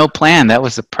had no plan. That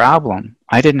was the problem.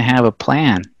 I didn't have a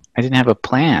plan.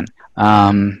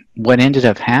 What ended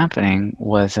up happening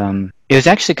was it was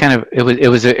actually it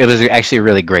was actually a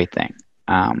really great thing.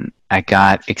 I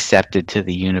got accepted to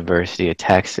the University of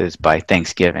Texas by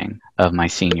Thanksgiving of my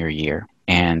senior year.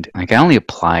 And like I only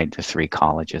applied to 3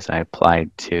 colleges. I applied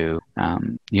to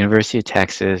University of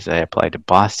Texas, I applied to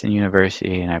Boston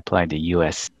University, and I applied to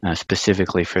US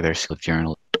specifically for their School of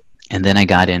Journalism. And then I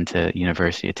got into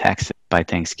University of Texas by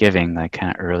Thanksgiving, like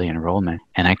kind of early enrollment,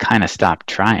 and I kind of stopped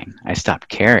trying. I stopped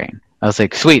caring. I was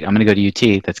like, sweet, I'm going to go to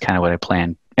UT. That's kind of what I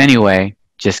planned anyway,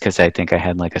 just because I think I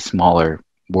had like a smaller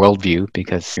worldview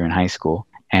because you're in high school.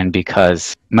 And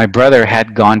because my brother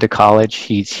had gone to college,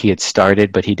 he had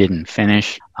started, but he didn't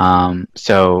finish.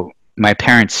 So my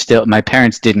parents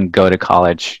didn't go to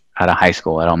college out of high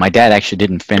school at all. My dad actually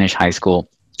didn't finish high school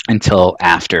until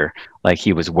after, like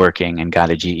he was working and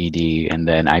got a GED, and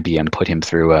then IBM put him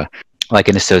through an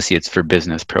associates for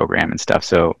business program and stuff.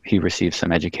 So he received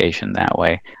some education that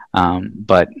way.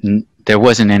 But there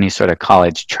wasn't any sort of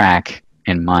college track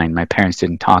in mind. My parents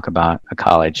didn't talk about a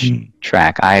college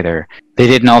track either. They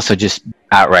didn't also just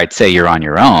outright say you're on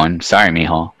your own. Sorry,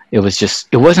 mijo.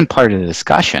 It wasn't part of the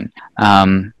discussion.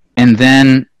 And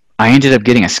then I ended up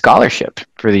getting a scholarship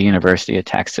for the University of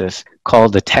Texas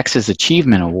called the Texas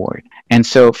Achievement Award. And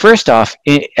so first off,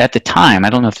 at the time, I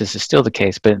don't know if this is still the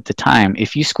case, but at the time,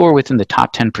 if you score within the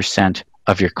top 10%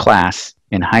 of your class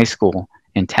in high school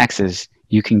in Texas,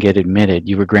 you can get admitted.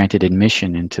 You were granted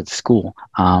admission into the school.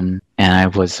 And I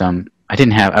wasn't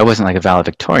like a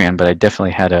valedictorian, but I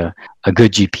definitely had a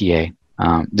good GPA,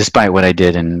 despite what I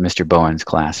did in Mr. Bowen's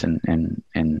class in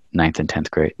 9th and 10th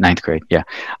grade. 9th grade, yeah.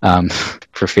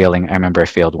 For failing, I remember I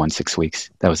failed 6 weeks.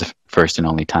 That was the first and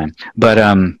only time. But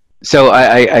so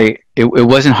it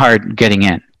wasn't hard getting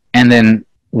in. And then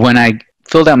when I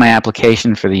filled out my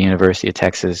application for the University of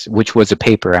Texas, which was a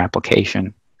paper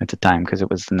application at the time because it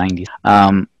was the 90s,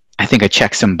 I think I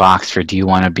checked some box for, do you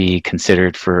want to be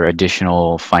considered for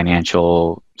additional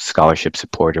financial scholarship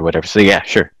support or whatever? So yeah,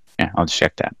 sure. Yeah, I'll just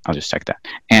check that.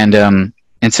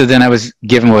 And so then I was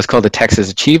given what was called the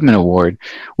Texas Achievement Award,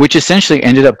 which essentially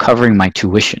ended up covering my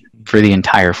tuition for the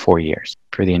entire 4 years.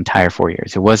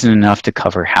 It wasn't enough to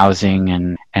cover housing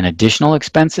and additional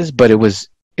expenses, but it was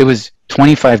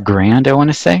 $25,000, I want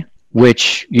to say,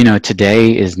 which,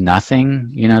 today is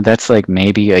nothing. That's like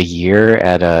maybe a year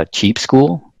at a cheap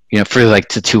school, for like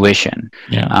the tuition.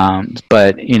 Yeah.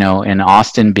 But, in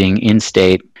Austin, being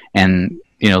in-state and,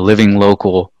 living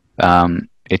local,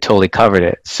 it totally covered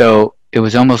it. So it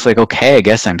was almost like, okay, I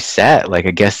guess I'm set. Like,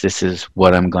 I guess this is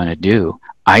what I'm going to do.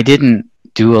 I didn't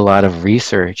do a lot of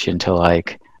research into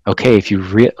like, okay, if you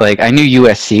I knew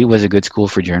USC was a good school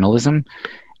for journalism.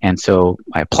 And so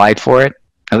I applied for it.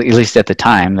 At least at the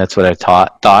time, that's what I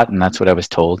thought, and that's what I was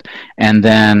told. And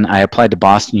then I applied to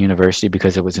Boston University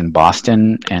because it was in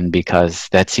Boston, and because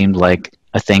that seemed like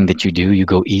a thing that you do. You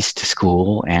go east to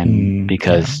school, and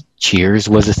because Cheers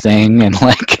was a thing, and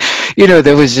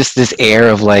there was just this air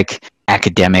of like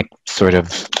academic sort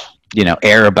of,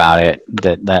 air about it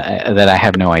that I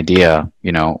have no idea,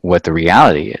 what the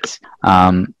reality is.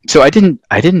 So I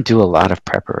didn't do a lot of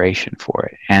preparation for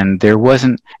it,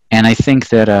 and I think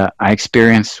that I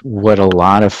experienced what a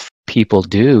lot of people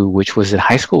do, which was that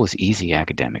high school was easy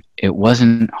academic. It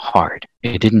wasn't hard.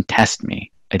 It didn't test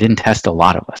me. It didn't test a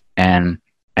lot of us, and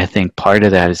I think part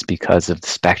of that is because of the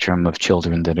spectrum of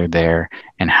children that are there,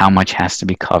 and how much has to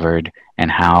be covered,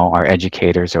 and how our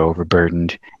educators are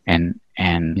overburdened, and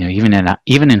even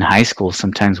in high school,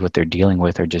 sometimes what they're dealing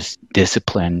with are just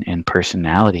discipline and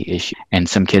personality issues, and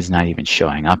some kids not even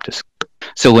showing up to school.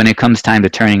 So when it comes time to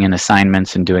turning in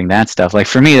assignments and doing that stuff, like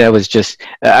for me, that was just,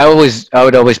 I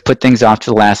would always put things off to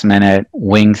the last minute,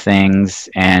 wing things,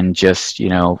 and just,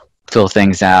 fill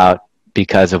things out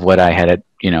because of what I had,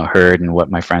 heard and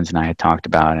what my friends and I had talked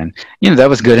about. And, that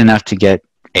was good enough to get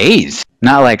A's,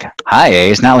 not like high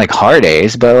A's, not like hard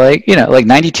A's, but like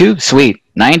 92, sweet.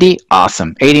 90,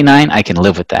 awesome. 89, I can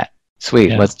live with that.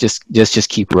 Sweet. Yeah. Let's just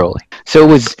keep rolling. So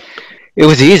it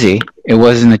was easy. It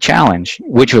wasn't a challenge,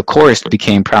 which of course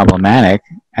became problematic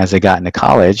as I got into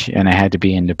college and I had to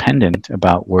be independent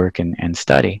about work and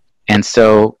study. And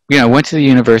so, I went to the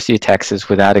University of Texas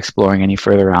without exploring any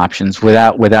further options,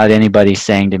 without anybody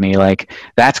saying to me like,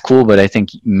 that's cool, but I think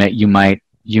you might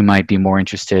be more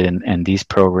interested in these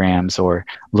programs, or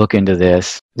look into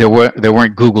this. There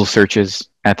weren't Google searches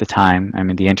at the time. I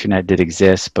mean, the internet did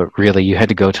exist, but really you had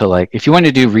to go to if you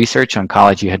wanted to do research on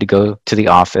college, you had to go to the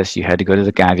office, you had to go to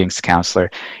the guidance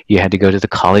counselor, you had to go to the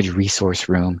college resource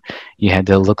room, you had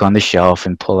to look on the shelf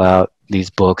and pull out these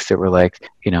books that were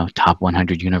top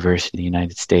 100 universities in the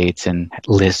United States, and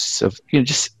lists of, it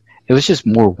it was just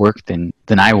more work than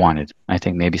I wanted. I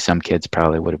think maybe some kids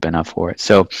probably would have been up for it.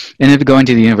 So I ended up going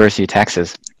to the University of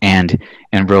Texas and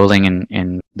enrolling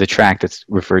in the track that's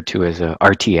referred to as a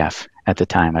RTF at the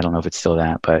time. I don't know if it's still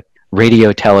that, but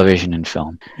radio, television, and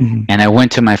film. Mm-hmm. And I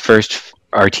went to my first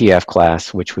RTF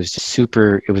class, which was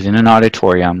super. It was in an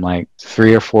auditorium, like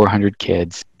 300 or 400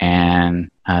 kids,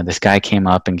 and this guy came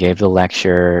up and gave the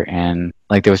lecture, and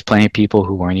like there was plenty of people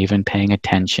who weren't even paying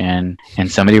attention, and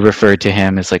somebody referred to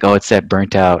him as like, oh, it's that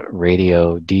burnt out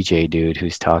radio DJ dude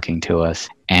who's talking to us.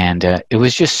 And it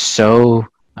was just so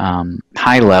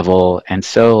high level and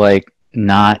so like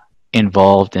not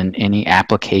involved in any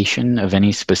application of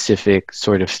any specific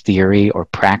sort of theory or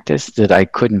practice that I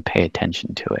couldn't pay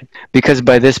attention to it. Because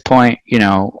by this point, you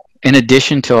know, in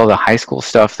addition to all the high school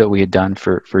stuff that we had done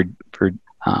for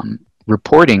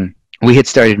reporting, we had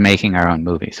started making our own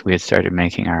movies. We had started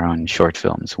making our own short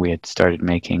films. We had started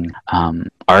making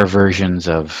our versions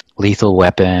of Lethal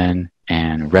Weapon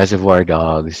and Reservoir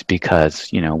Dogs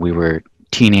because, you know, we were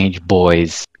teenage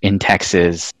boys in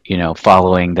Texas, you know,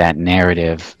 following that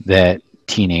narrative that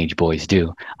teenage boys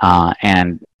do.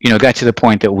 And, you know, it got to the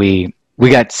point that we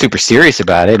got super serious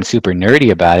about it and super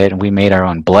nerdy about it. And we made our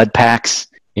own blood packs.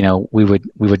 You know,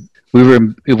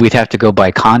 we'd have to go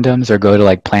buy condoms or go to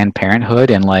like Planned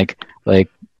Parenthood and like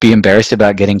be embarrassed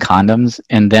about getting condoms.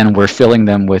 And then we're filling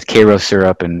them with Karo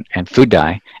syrup and food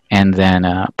dye and then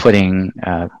putting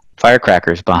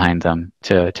firecrackers behind them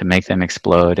to make them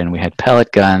explode. And we had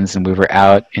pellet guns and we were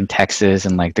out in Texas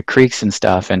and like the creeks and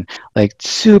stuff and like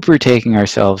super taking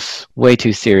ourselves way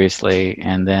too seriously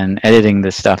and then editing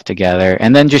this stuff together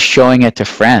and then just showing it to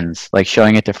friends. We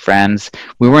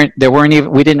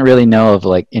didn't really know of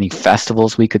like any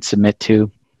festivals we could submit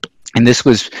to. And this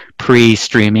was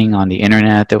pre-streaming on the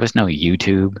internet. There was no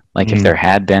YouTube. Like if there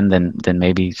had been, then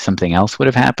maybe something else would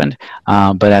have happened.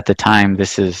 But at the time,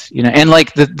 this is, you know, and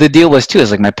like the deal was too,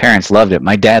 is like my parents loved it.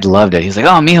 My dad loved it. He's like,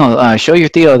 oh, Mijo, show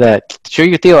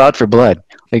your Theo out for blood.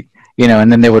 Like, you know,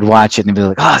 and then they would watch it and be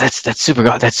like, oh,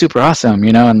 that's super awesome,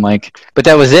 you know, and like, but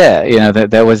that was it, you know,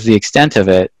 that was the extent of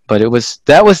it. But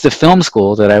that was the film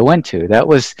school that I went to. That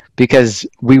was because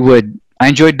I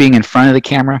enjoyed being in front of the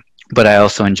camera. But I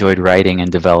also enjoyed writing and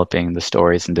developing the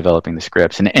stories and developing the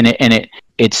scripts. And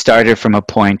it started from a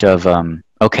point of,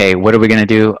 okay, what are we going to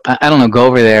do? I don't know, go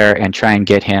over there and try and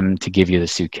get him to give you the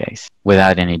suitcase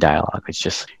without any dialogue. It's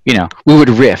just, you know, we would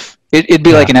riff. It'd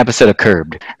be like an episode of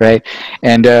Curbed, right?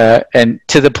 And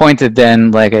to the point that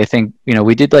then, like, I think, you know,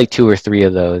 we did like 2 or 3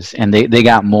 of those, and they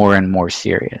got more and more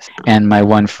serious. And my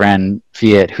one friend,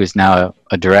 Viet, who's now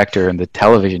a director in the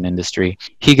television industry,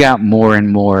 he got more and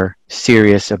more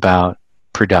serious about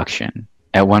production.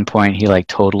 At one point, he like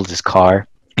totaled his car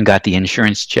and got the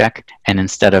insurance check, and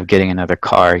instead of getting another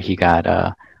car, he got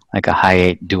like a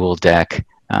Hi8 dual deck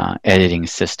editing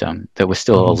system that was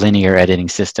still a linear editing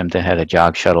system that had a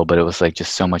jog shuttle, but it was like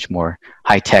just so much more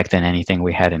high tech than anything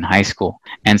we had in high school.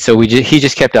 And so he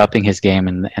just kept upping his game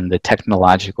in the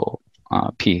technological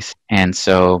piece. And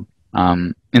so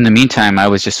in the meantime, I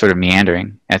was just sort of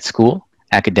meandering at school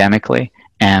academically,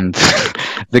 and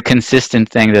the consistent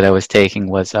thing that I was taking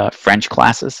was French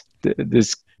classes,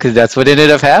 because that's what ended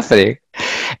up happening.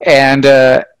 And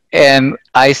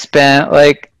I spent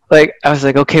like I was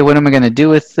like, okay, what am I going to do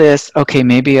with this? Okay,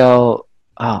 maybe at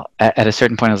a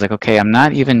certain point I was like, okay, I'm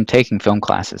not even taking film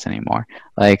classes anymore.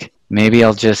 Like maybe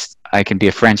I can be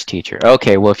a French teacher.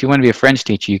 Okay, well, if you want to be a French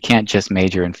teacher, you can't just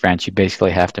major in French. You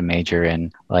basically have to major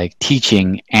in like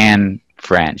teaching and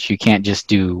French. You can't just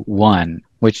do one,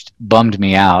 which bummed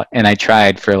me out. And I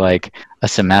tried for like a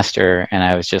semester and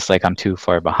I was just like, I'm too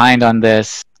far behind on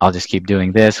this. I'll just keep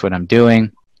doing what I'm doing.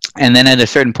 And then at a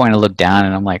certain point I looked down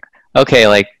and I'm like, okay,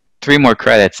 like 3 more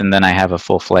credits and then I have a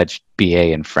full-fledged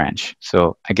BA in French.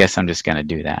 So I guess I'm just going to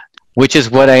do that, which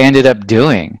is what I ended up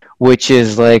doing, which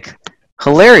is like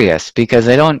hilarious because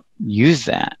I don't use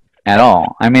that at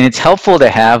all. I mean, it's helpful to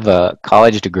have a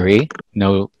college degree,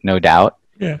 no doubt.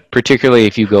 Yeah. Particularly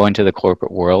if you go into the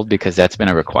corporate world, because that's been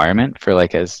a requirement for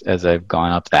like as I've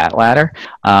gone up that ladder,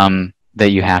 that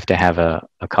you have to have a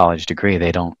college degree.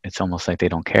 It's almost like they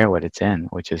don't care what it's in,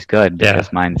 which is good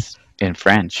because mine's in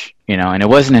French, you know, and it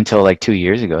wasn't until like 2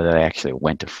 years ago that I actually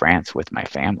went to France with my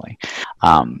family.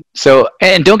 So,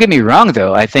 and don't get me wrong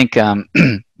though, I think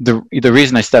the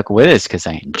reason I stuck with it is because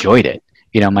I enjoyed it.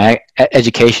 You know, my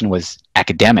education was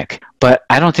academic, but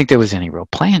I don't think there was any real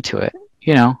plan to it.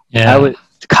 You know,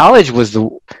 college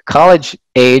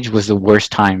age was the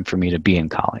worst time for me to be in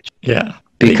college. Yeah,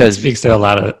 because it speaks to a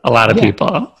lot of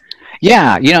people.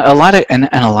 Yeah, you know, a lot of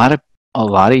a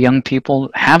lot of young people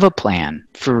have a plan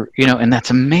for, and that's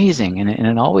amazing. And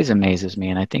it always amazes me.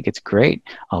 And I think it's great.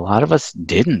 A lot of us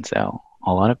didn't, though.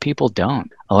 A lot of people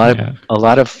don't. Yeah. A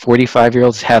lot of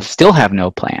 45-year-olds still have no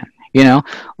plan.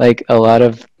 Like a lot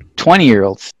of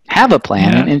 20-year-olds have a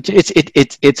plan, Yeah. and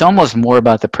it's almost more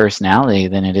about the personality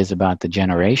than it is about the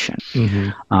generation,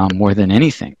 more than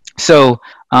anything. So,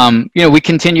 we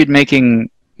continued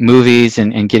making movies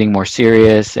and getting more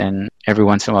serious, and every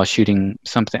once in a while shooting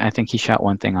something. I think he shot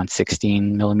one thing on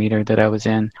 16 millimeter that I was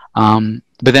in.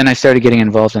 But then I started getting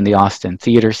involved in the Austin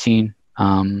theater scene.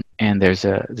 And there's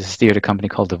this theater company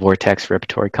called the Vortex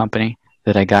Repertory Company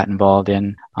that I got involved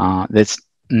in. That's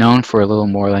known for a little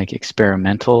more like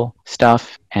experimental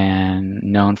stuff, and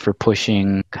known for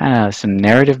pushing kind of some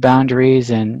narrative boundaries,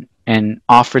 and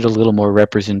offered a little more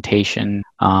representation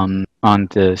on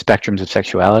the spectrums of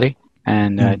sexuality,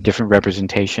 and different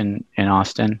representation in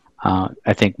Austin.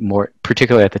 I think more,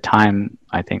 particularly at the time,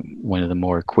 I think one of the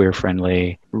more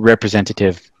queer-friendly,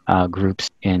 representative groups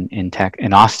in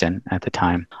Austin at the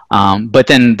time. But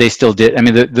then they still did. I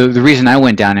mean, the reason I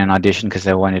went down and auditioned because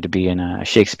I wanted to be in a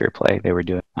Shakespeare play. They were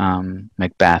doing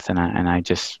Macbeth, and I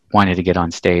just wanted to get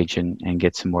on stage and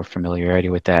get some more familiarity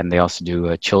with that. And they also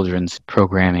do children's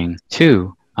programming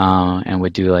too, and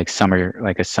would do like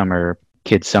a summer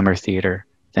kids summer theater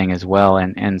thing as well.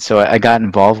 And so I got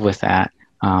involved with that.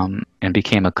 And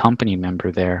became a company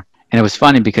member there. And it was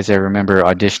funny because I remember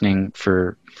auditioning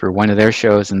for one of their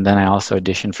shows, and then I also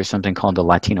auditioned for something called the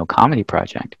Latino Comedy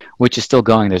Project, which is still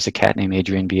going. There's a cat named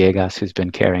Adrian Villegas who's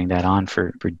been carrying that on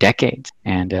for decades,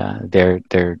 and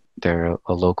they're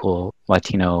a local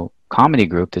Latino comedy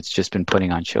group that's just been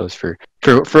putting on shows for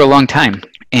a long time.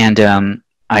 And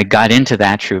I got into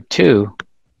that troupe too,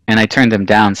 and I turned them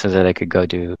down so that I could go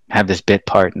have this bit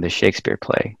part in the Shakespeare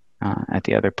play at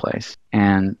the other place.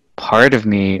 And part of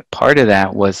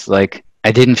that was like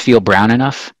I didn't feel brown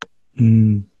enough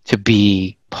to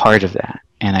be part of that,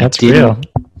 and That's real.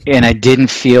 And I didn't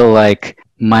feel like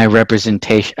my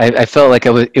representation. I felt like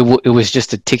it was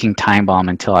just a ticking time bomb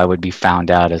until I would be found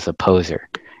out as a poser.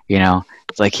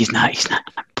 It's like he's not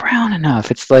brown enough.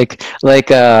 It's like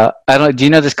I don't. Do you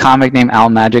know this comic named Al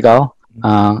Madrigal?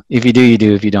 If you do, you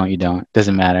do. If you don't, you don't.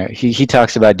 Doesn't matter. He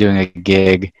talks about doing a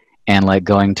gig and like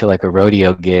going to like a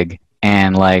rodeo gig,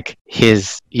 and like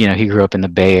he grew up in the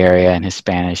Bay Area and his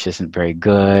Spanish isn't very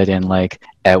good, and like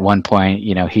at one point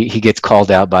he gets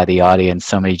called out by the audience.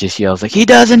 Somebody just yells like, he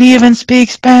doesn't even speak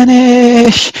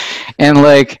Spanish, and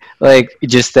like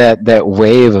just that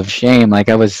wave of shame. Like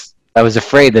I was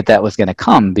afraid that was going to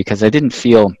come because I didn't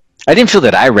feel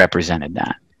that I represented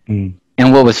that.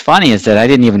 And what was funny is that I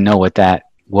didn't even know what that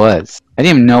was. I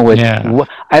didn't even know what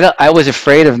I was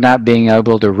afraid of not being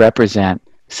able to represent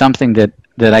something that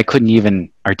I couldn't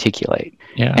even articulate.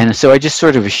 Yeah. And so I just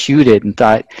sort of eschewed it and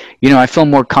thought, I feel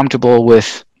more comfortable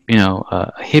with,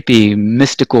 a hippie,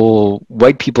 mystical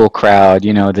white people crowd,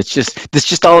 that's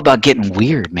just all about getting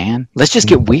weird, man. Let's just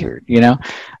get weird,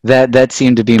 That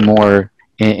seemed to be more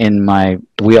in my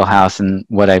wheelhouse and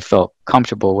what I felt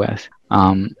comfortable with.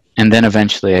 And then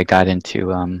eventually I got into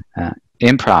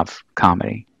improv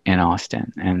comedy in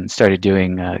Austin and started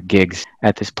doing gigs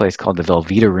at this place called the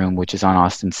Velveeta Room, which is on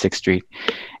Austin 6th Street,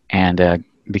 and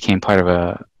became part of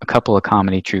a couple of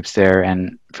comedy troupes there.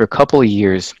 And for a couple of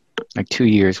years, like 2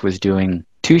 years, was doing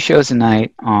 2 shows a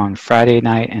night on Friday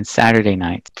night and Saturday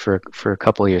night for a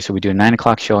couple of years. So we do a 9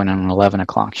 o'clock show and an 11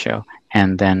 o'clock show.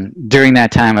 And then during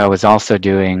that time, I was also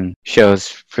doing shows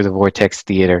for the Vortex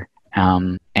Theater.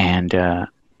 And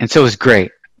so it was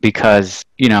great because,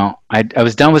 I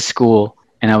was done with school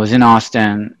and I was in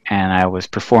Austin and I was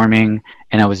performing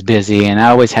and I was busy and I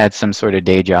always had some sort of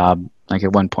day job. Like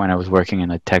at one point I was working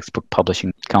in a textbook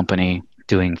publishing company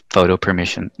doing photo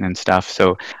permission and stuff.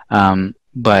 So,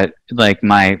 but like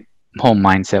my whole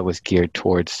mindset was geared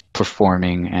towards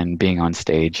performing and being on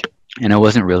stage, and I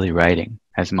wasn't really writing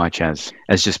as much as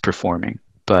just performing.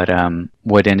 But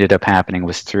what ended up happening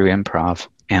was through improv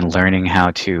and learning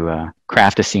how to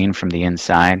craft a scene from the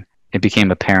inside, it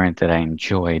became apparent that I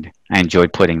enjoyed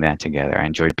putting that together. I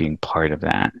enjoyed being part of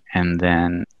that. And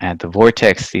then at the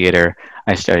Vortex Theater,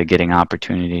 I started getting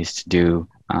opportunities to do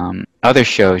other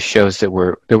shows that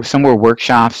were some were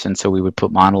workshops, and so we would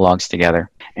put monologues together.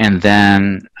 And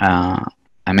then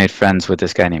I made friends with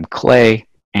this guy named Clay,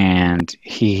 and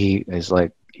he is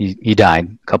like, he died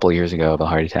a couple of years ago of a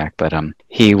heart attack, but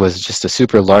he was just a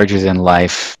super larger than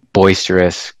life,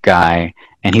 boisterous guy,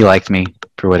 and he liked me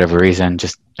for whatever reason.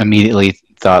 Just immediately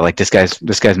thought like, this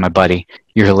guy's my buddy.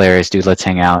 You're hilarious, dude. Let's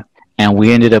hang out. And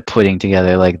we ended up putting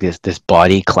together like this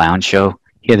body clown show.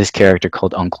 He had this character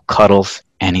called Uncle Cuddles,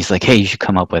 and he's like, hey, you should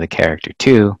come up with a character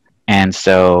too. And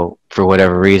so for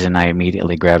whatever reason, I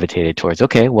immediately gravitated towards,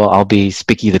 okay, well, I'll be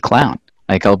Spicky the Clown.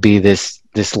 Like I'll be this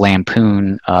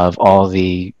lampoon of all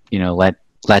the,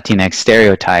 Latinx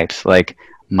stereotypes. Like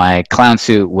my clown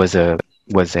suit was a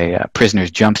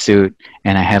prisoner's jumpsuit,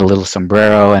 and I had a little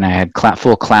sombrero, and I had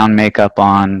full clown makeup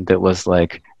on that was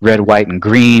like red, white, and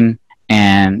green,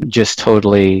 and just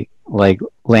totally like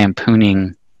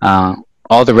lampooning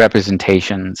all the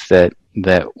representations that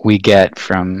we get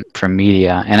from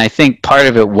media. And I think part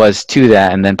of it was to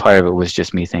that, and then part of it was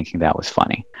just me thinking that was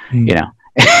funny,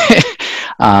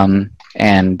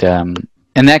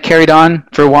 and that carried on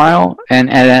for a while. And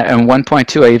at one point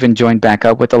too, I even joined back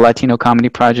up with the Latino Comedy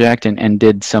Project and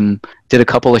did a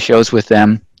couple of shows with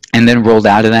them, and then rolled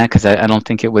out of that because I don't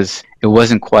think it was a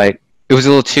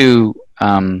little too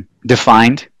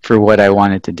defined for what I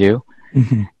wanted to do.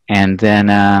 Mm-hmm. And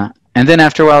then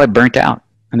after a while I burnt out.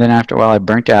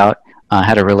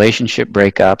 Had a relationship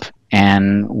breakup,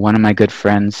 and one of my good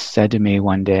friends said to me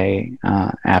one day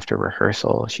after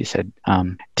rehearsal, she said,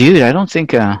 "Dude, I don't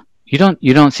think you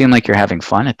don't seem like you're having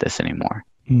fun at this anymore.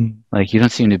 Like you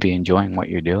don't seem to be enjoying what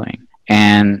you're doing."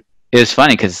 And it was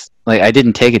funny because like I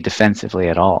didn't take it defensively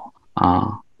at all,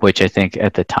 which I think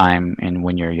at the time, and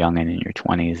when you're young and in your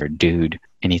 20s, or dude,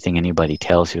 anything anybody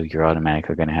tells you, you're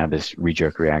automatically going to have this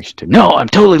knee-jerk reaction to, no, I'm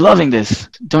totally loving this.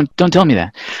 Don't tell me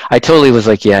that. I totally was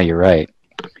like, yeah, you're right.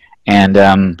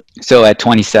 And so at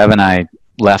 27, I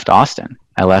left Austin.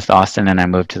 And I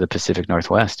moved to the Pacific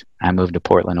Northwest. I moved to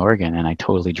Portland, Oregon, and I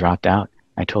totally dropped out.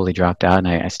 And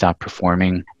I stopped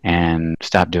performing and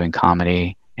stopped doing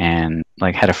comedy, and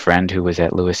like had a friend who was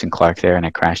at Lewis and Clark there, and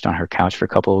I crashed on her couch for a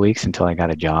couple of weeks until I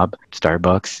got a job at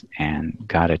Starbucks and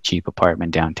got a cheap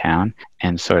apartment downtown,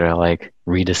 and sort of like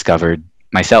rediscovered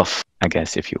myself, I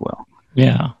guess, if you will.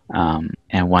 Yeah.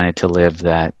 And wanted to live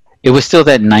that. It was still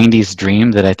that 90s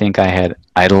dream that I think I had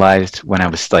idolized when I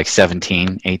was like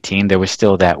 17, 18. There was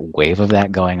still that wave of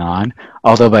that going on.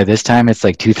 Although by this time it's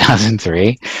like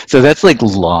 2003. So that's like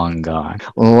long gone.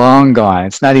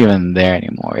 It's not even there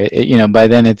anymore. By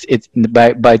then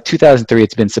by 2003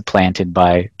 it's been supplanted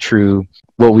by true,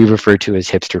 what we refer to as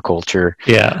hipster culture.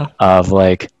 Yeah. Of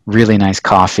like really nice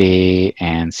coffee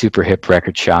and super hip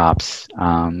record shops.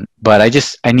 But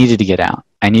I needed to get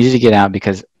out.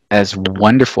 Because as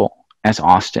wonderful as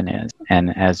Austin is,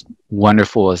 and as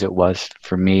wonderful as it was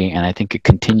for me, and I think it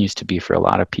continues to be for a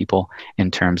lot of people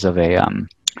in terms of a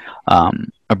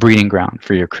breeding ground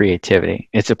for your creativity.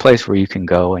 It's a place where you can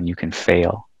go and you can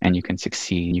fail and you can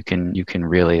succeed. You can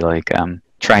really like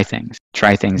try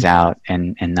things out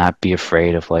and not be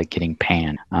afraid of like getting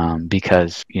panned,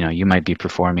 because you might be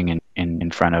performing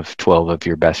in front of 12 of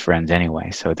your best friends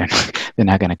anyway, so they're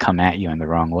not going to come at you in the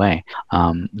wrong way.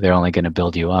 They're only going to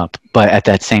build you up. But at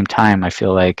that same time, I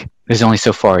feel like there's only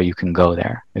so far you can go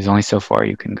there.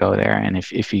 And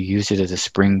if you use it as a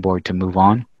springboard to move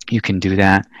on, you can do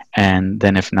that. And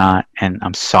then if not, and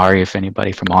I'm sorry if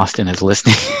anybody from Austin is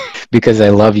listening because I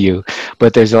love you,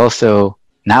 but there's also,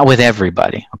 not with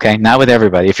everybody, okay? Not with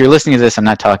everybody. If you're listening to this, I'm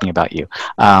not talking about you.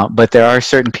 But there are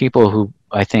certain people who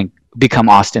I think become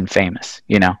Austin famous,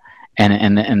 and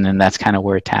then that's kind of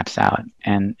where it taps out.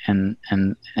 And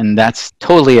that's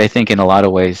totally, I think, in a lot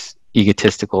of ways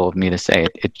egotistical of me to say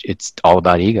it's all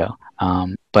about ego.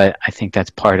 But I think that's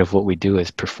part of what we do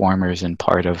as performers, and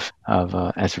part of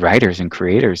as writers and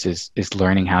creators is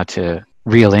learning how to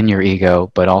reel in your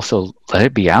ego, but also let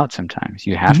it be out sometimes.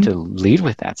 You have to lead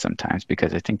with that sometimes,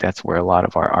 because I think that's where a lot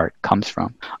of our art comes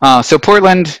from. So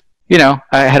Portland, I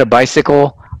had a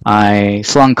bicycle, I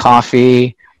slung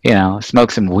coffee,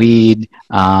 smoked some weed,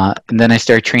 and then I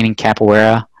started training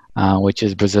capoeira, which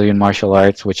is Brazilian martial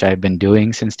arts, which I've been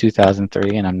doing since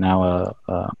 2003, and I'm now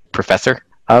a professor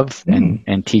of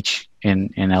and teach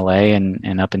in LA,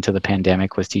 and up until the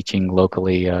pandemic was teaching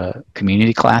locally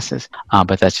community classes.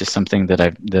 But that's just something that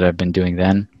I've been doing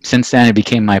then. Since then, it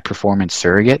became my performance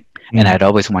surrogate, and I'd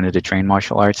always wanted to train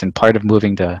martial arts. And part of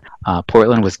moving to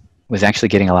Portland was actually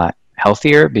getting a lot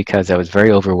healthier, because I was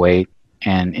very overweight.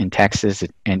 And in Texas,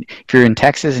 and if you're in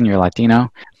Texas and you're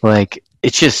Latino, like,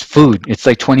 it's just food. It's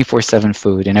like 24/7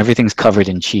 food, and everything's covered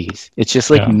in cheese. It's just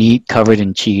like meat covered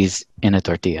in cheese in a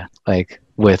tortilla, like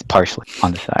with parsley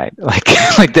on the side.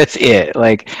 Like that's it.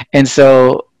 Like, and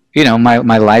so,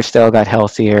 my lifestyle got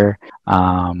healthier.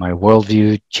 My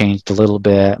worldview changed a little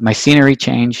bit. My scenery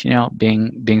changed,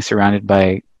 being surrounded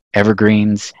by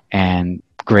evergreens and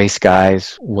gray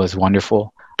skies was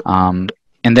wonderful. And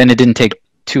then it didn't take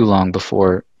too long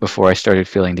before I started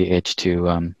feeling the itch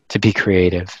to be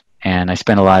creative. And I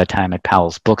spent a lot of time at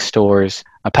Powell's bookstore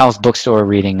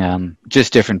reading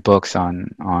just different books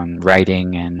on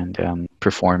writing and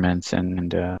performance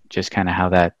and just kind of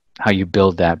how you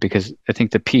build that, because I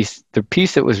think the piece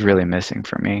that was really missing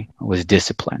for me was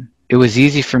discipline. It was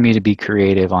easy for me to be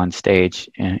creative on stage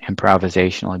and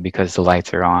improvisationally because the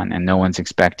lights are on and no one's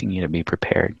expecting you to be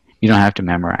prepared. You don't have to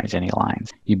memorize any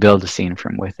lines. You build a scene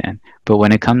from within. But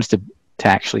when it comes to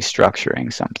actually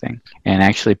structuring something and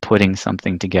actually putting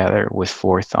something together with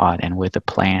forethought and with a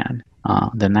plan,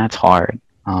 then that's hard.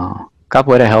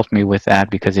 Capoeira helped me with that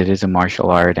because it is a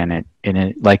martial art, and it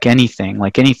like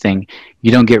anything,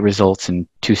 you don't get results in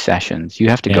 2 sessions. You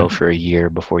have to go for a year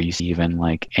before you see even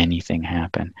like anything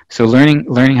happen. So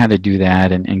learning how to do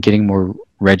that and getting more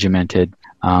regimented,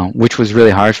 which was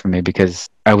really hard for me because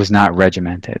I was not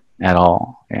regimented at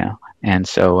all. Yeah, and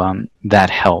so that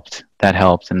helped.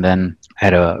 And then I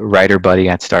had a writer buddy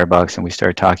at Starbucks, and we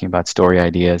started talking about story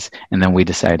ideas. And then we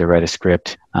decided to write a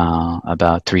script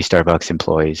about 3 Starbucks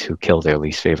employees who killed their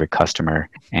least favorite customer.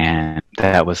 And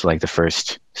that was like the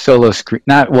first solo screen.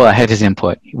 I had his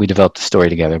input. We developed the story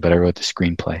together, but I wrote the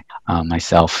screenplay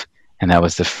myself. And that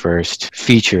was the first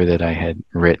feature that I had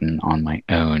written on my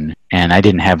own. And I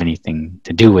didn't have anything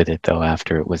to do with it, though,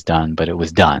 after it was done. But it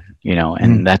was done,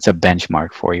 and that's a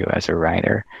benchmark for you as a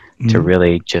writer, to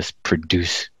really just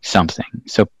produce something.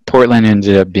 So Portland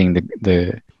ended up being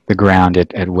the ground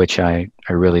at which I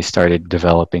really started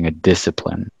developing a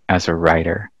discipline as a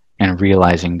writer and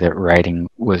realizing that writing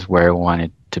was where I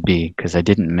wanted to be, because I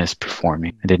didn't miss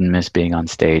performing. I didn't miss being on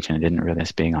stage, and I didn't really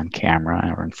miss being on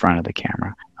camera or in front of the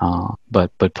camera.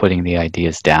 But putting the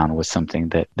ideas down was something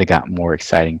that got more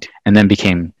exciting and then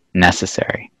became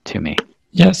necessary to me.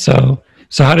 Yeah. So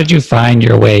how did you find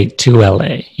your way to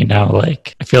LA?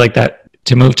 I feel like that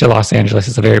to move to Los Angeles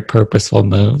is a very purposeful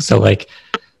move. So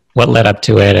what led up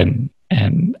to it,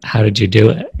 and how did you do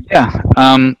it? Yeah.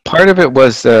 Part of it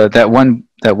was that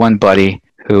one buddy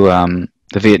who,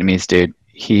 the Vietnamese dude,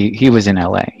 he was in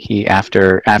LA. He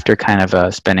after kind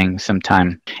of spending some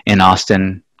time in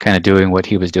Austin, kind of doing what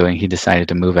he was doing, he decided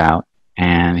to move out,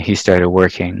 and he started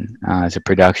working as a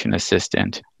production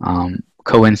assistant.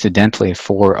 Coincidentally,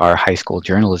 for our high school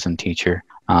journalism teacher,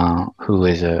 who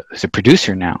is a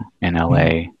producer now in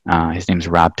LA. His name's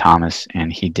Rob Thomas,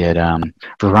 and he did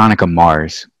Veronica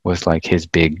Mars was like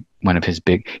one of his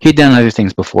big. He'd done other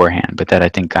things beforehand, but that I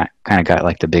think kind of got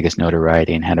like the biggest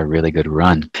notoriety and had a really good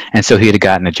run. And so he had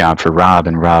gotten a job for Rob,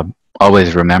 and Rob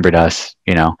always remembered us,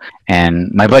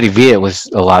 And my buddy Viet was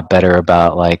a lot better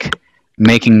about like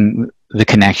making the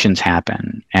connections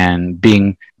happen and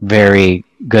being very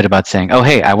good about saying, "Oh,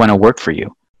 hey, I want to work for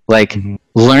you." Like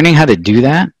learning how to do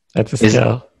that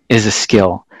is a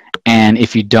skill. And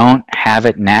if you don't have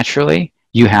it naturally,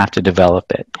 you have to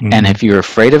develop it. And if you're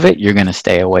afraid of it, you're going to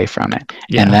stay away from it.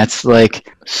 Yeah. And that's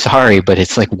like, sorry, but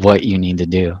it's like what you need to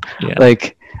do.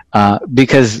 Yeah.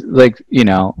 Because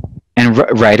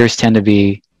and writers tend to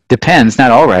be, depends,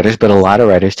 not all writers, but a lot of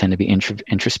writers tend to be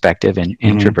introspective and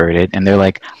introverted. And they're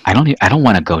like, I don't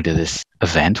want to go to this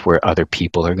event where other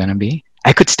people are going to be.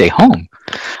 I could stay home.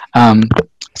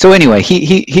 So anyway,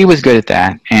 he was good at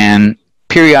that, and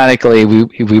periodically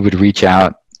we would reach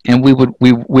out, and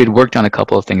we'd worked on a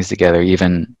couple of things together,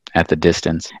 even at the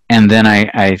distance. And then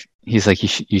he's like,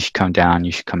 you should come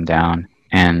down.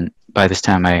 And by this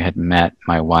time, I had met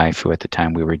my wife, who at the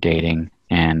time we were dating,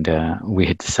 and we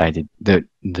had decided that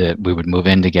we would move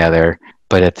in together.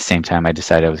 But at the same time, I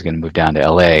decided I was going to move down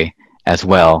to LA as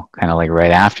well, kind of like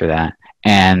right after that.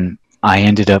 And I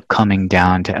ended up coming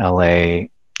down to LA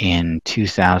in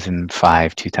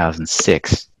 2005,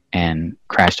 2006, and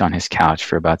crashed on his couch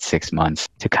for about 6 months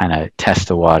to kind of test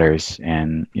the waters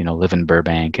and, live in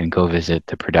Burbank and go visit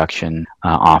the production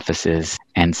offices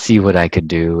and see what I could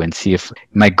do, and see if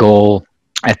my goal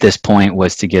at this point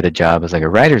was to get a job as like a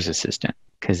writer's assistant,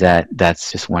 because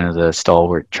that's just one of the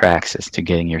stalwart tracks as to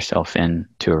getting yourself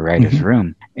into a writer's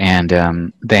room.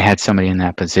 And they had somebody in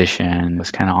that position, was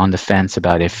kind of on the fence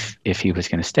about if he was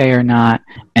going to stay or not.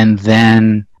 And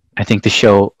then I think the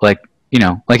show, like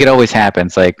it always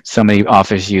happens, like somebody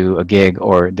offers you a gig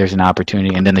or there's an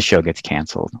opportunity, and then the show gets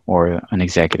canceled or an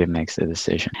executive makes the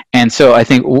decision. And so I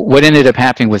think what ended up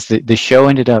happening was the show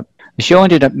ended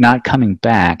up not coming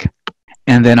back.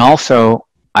 And then also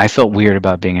I felt weird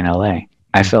about being in LA.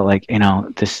 I felt like,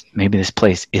 maybe this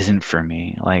place isn't for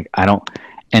me. Like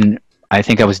and I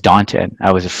think I was daunted.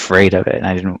 I was afraid of it.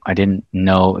 I didn't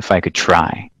know if I could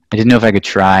try. I didn't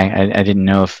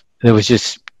know if there was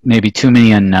just maybe too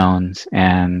many unknowns.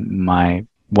 And my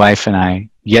wife and I,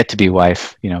 yet to be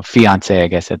wife, fiance, I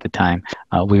guess at the time,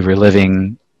 we were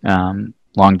living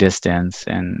long distance,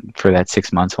 and for that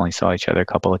 6 months only saw each other a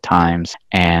couple of times.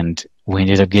 And we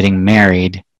ended up getting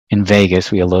married in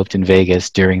Vegas. We eloped in Vegas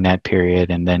during that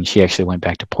period, and then she actually went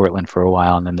back to Portland for a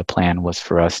while, and then the plan was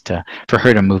for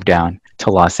her to move down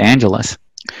to Los Angeles.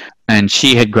 And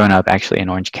she had grown up actually in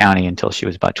Orange County until she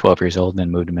was about 12 years old and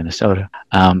then moved to Minnesota.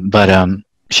 But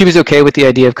she was okay with the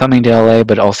idea of coming to LA,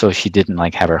 but also she didn't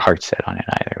like have her heart set on it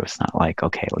either. It was not like,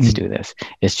 okay, let's do this.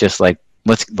 It's just like,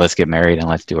 let's get married and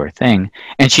let's do our thing.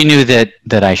 And she knew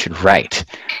that I should write.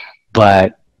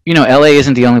 But, LA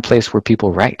isn't the only place where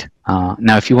people write.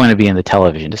 Now, if you want to be in the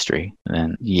television industry,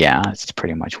 then yeah, it's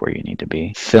pretty much where you need to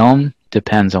be. Film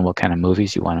depends on what kind of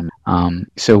movies you want to make.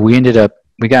 So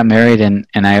we got married, and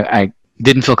I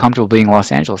didn't feel comfortable being in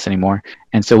Los Angeles anymore.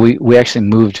 And so we actually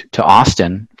moved to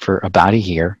Austin for about a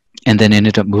year, and then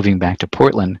ended up moving back to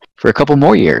Portland for a couple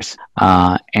more years.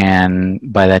 And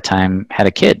by that time had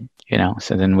a kid,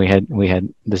 so then we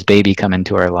had this baby come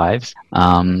into our lives,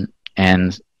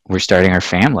 and we're starting our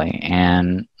family.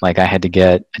 And like I had to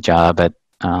get a job at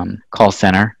call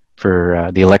center for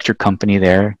the electric company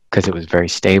there because it was very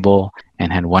stable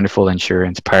and had wonderful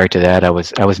insurance. Prior to that, I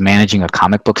was managing a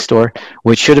comic book store,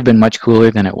 which should have been much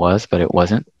cooler than it was, but it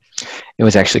wasn't. It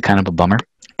was actually kind of a bummer.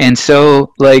 And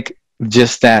so like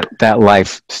just that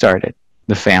life started,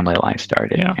 the family life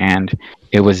started. Yeah. And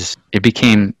it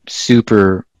became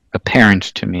super apparent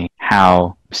to me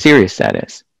how serious that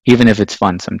is, even if it's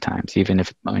fun sometimes, even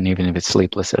if it's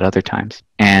sleepless at other times.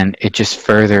 And it just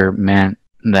further meant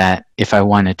that if I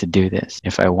wanted to do this,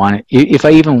 it wasn't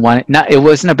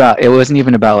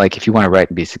even about like, if you want to write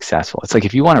and be successful. It's like,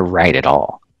 if you want to write at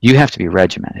all, you have to be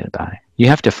regimented about it. You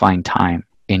have to find time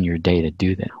in your day to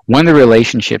do that. One of the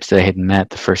relationships that I had met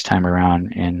the first time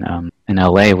around in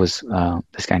LA was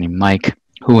this guy named Mike,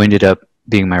 who ended up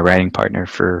being my writing partner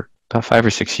for about 5 or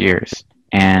 6 years.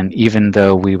 And even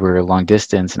though we were long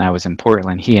distance and I was in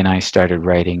Portland, he and I started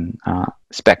writing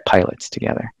spec pilots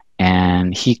together.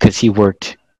 And because he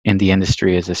worked in the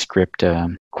industry as a script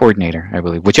coordinator, I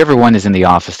believe, whichever one is in the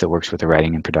office that works with the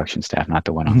writing and production staff, not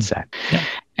the one on set. Yeah.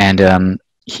 And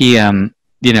he,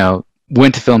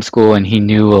 went to film school, and he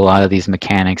knew a lot of these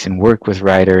mechanics and worked with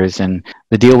writers. And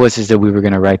the deal was that we were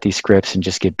going to write these scripts and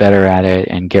just get better at it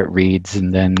and get reads.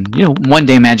 And then, one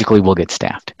day magically we'll get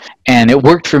staffed. And it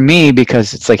worked for me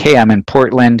because it's like, hey, I'm in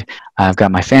Portland. I've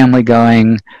got my family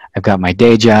going. I've got my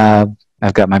day job.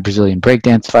 I've got my Brazilian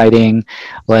breakdance fighting,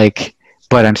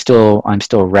 but I'm still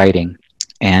writing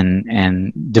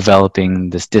and developing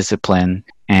this discipline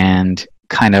and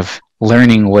kind of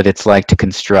learning what it's like to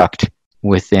construct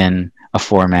within a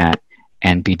format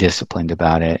and be disciplined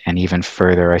about it. And even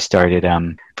further, I started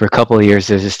for a couple of years.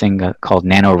 There's this thing called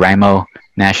NaNoWriMo,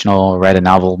 National Write a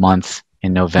Novel Month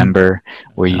in November,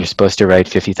 where you're supposed to write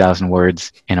 50,000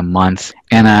 words in a month.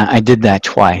 And I did that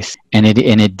twice. And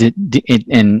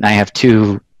and I have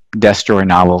 2 desk drawer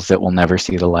novels that will never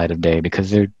see the light of day because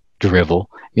they're drivel,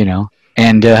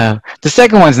 And the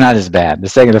second one's not as bad.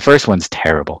 The first one's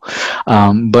terrible,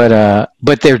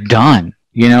 but they're done,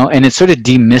 And it sort of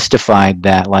demystified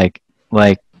that, like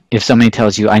if somebody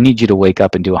tells you, I need you to wake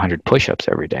up and do 100 push-ups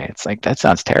every day, it's like, that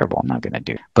sounds terrible. I'm not going to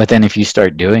do it. But then if you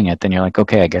start doing it, then you're like,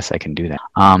 okay, I guess I can do that.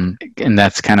 And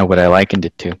that's kind of what I likened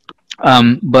it to.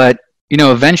 But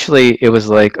eventually it was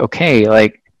like, okay,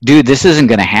 like, dude, this isn't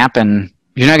going to happen.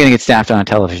 You're not going to get staffed on a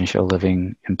television show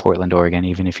living in Portland, Oregon,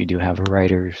 even if you do have a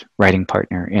writing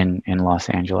partner in Los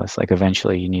Angeles. Like,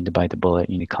 eventually you need to bite the bullet.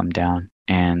 You need to come down.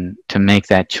 And to make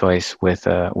that choice with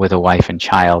a wife and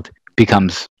child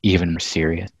becomes even more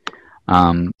serious.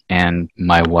 And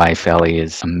my wife, Ellie,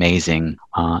 is amazing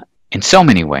in so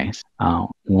many ways.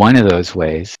 One of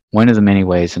the many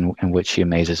ways in which she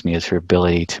amazes me is her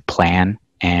ability to plan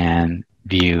and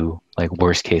view like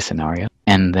worst case scenario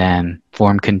and then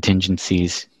form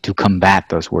contingencies to combat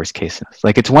those worst cases.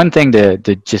 Like, it's one thing to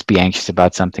just be anxious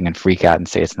about something and freak out and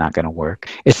say it's not going to work.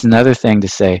 It's another thing to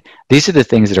say, these are the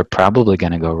things that are probably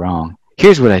going to go wrong.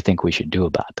 Here's what I think we should do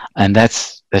about it. And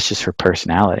that's just her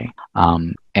personality.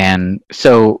 And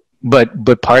so,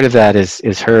 but part of that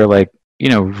is her, like,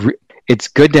 it's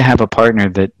good to have a partner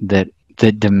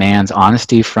that demands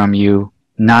honesty from you,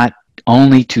 not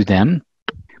only to them,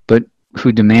 but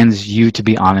who demands you to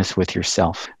be honest with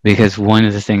yourself. Because one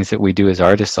of the things that we do as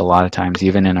artists a lot of times,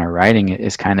 even in our writing,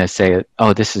 is kind of say,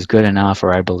 oh, this is good enough,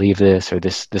 or I believe this, or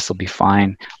this will be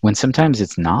fine, when sometimes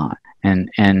it's not.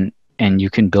 And you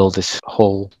can build this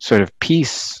whole sort of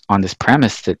piece on this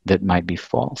premise that might be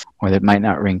false, or that might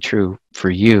not ring true for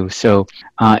you. So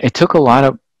it took a lot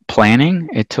of planning.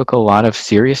 It took a lot of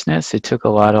seriousness. It took a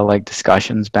lot of like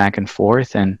discussions back and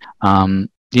forth. And,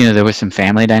 there was some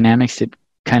family dynamics that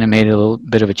kind of made it a little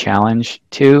bit of a challenge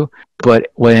too. But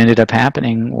what ended up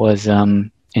happening was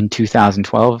in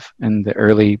 2012, in the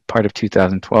early part of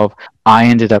 2012, I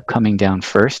ended up coming down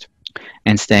first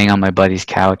and staying on my buddy's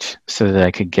couch so that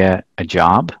I could get a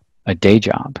job, a day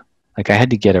job. Like I had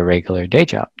to get a regular day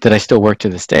job that I still work to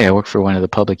this day. I work for one of the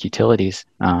public utilities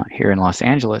here in Los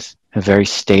Angeles, a very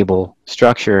stable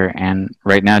structure. And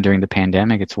right now during the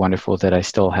pandemic, it's wonderful that I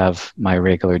still have my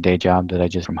regular day job that I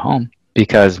just from home,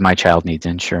 because my child needs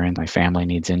insurance, my family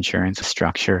needs insurance, a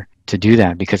structure to do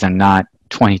that, because I'm not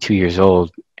 22 years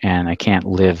old and I can't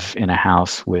live in a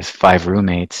house with 5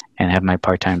 roommates and have my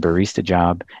part-time barista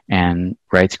job and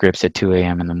write scripts at 2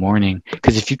 a.m. in the morning.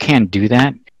 Because if you can't do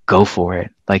that, go for it.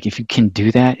 Like if you can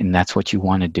do that and that's what you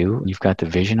want to do, you've got the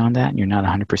vision on that and you're not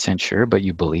 100% sure, but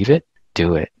you believe it,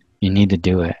 do it. You need to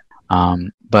do it.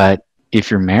 But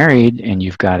if you're married and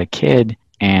you've got a kid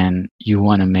and you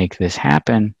want to make this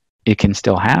happen, it can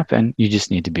still happen. You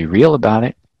just need to be real about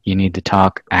it. You need to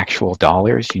talk actual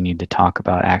dollars. You need to talk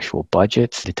about actual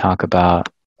budgets, to talk about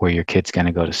where your kid's going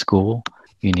to go to school.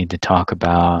 You need to talk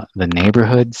about the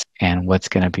neighborhoods and what's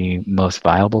going to be most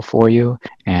viable for you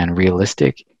and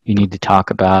realistic. You need to talk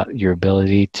about your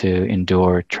ability to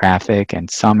endure traffic and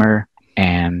summer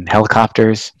and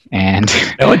helicopters. And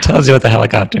no one tells you about the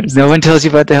helicopters. No one tells you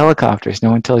about the helicopters.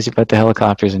 No one tells you about the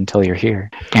helicopters until you're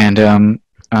here. And,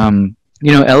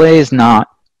 LA is not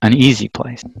an easy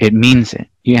place. It means it.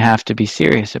 You have to be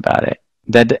serious about it.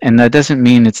 That doesn't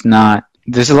mean it's not.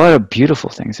 There's a lot of beautiful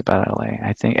things about LA.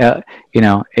 I think,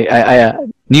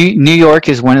 New York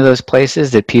is one of those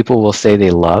places that people will say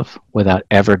they love without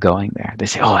ever going there. They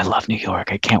say, "Oh, I love New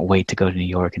York. I can't wait to go to New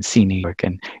York and see New York."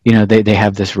 And, they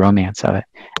have this romance of it.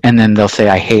 And then they'll say,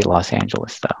 "I hate Los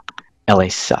Angeles, though. LA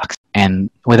sucks." And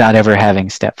without ever having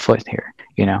stepped foot here,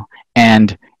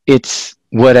 And it's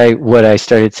what I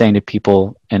started saying to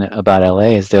people about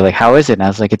LA is they're like, "How is it?" And I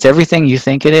was like, "It's everything you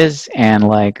think it is, and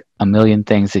like a million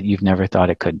things that you've never thought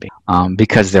it could be."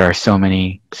 Because there are so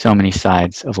many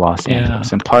sides of Los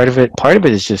Angeles, and part of it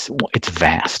is just it's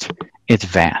vast. It's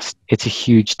vast. It's a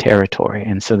huge territory,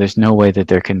 and so there's no way that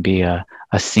there can be a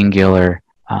singular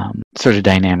sort of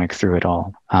dynamic through it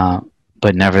all.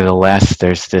 But nevertheless,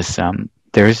 there's this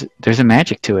there's a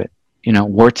magic to it.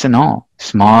 Warts and all,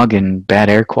 smog and bad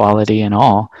air quality and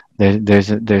all.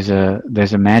 There's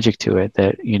a magic to it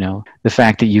that the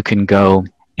fact that you can go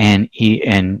and eat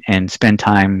and spend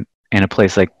time in a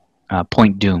place like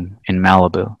Point Dume in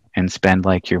Malibu and spend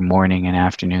like your morning and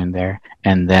afternoon there,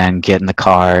 and then get in the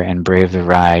car and brave the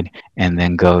ride, and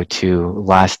then go to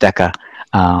La Azteca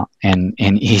in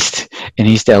East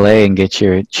LA and get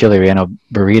your chili relleno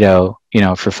burrito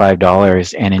for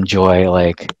 $5 and enjoy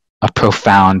like a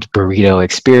profound burrito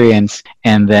experience,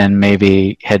 and then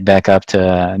maybe head back up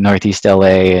to Northeast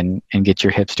LA and get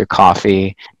your hipster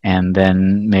coffee, and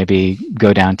then maybe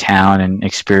go downtown and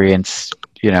experience,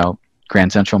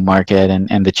 Grand Central Market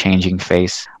and the changing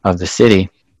face of the city.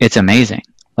 It's amazing.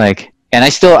 Like, and I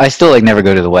still like never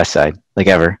go to the West Side, like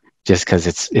ever, just because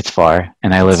it's far,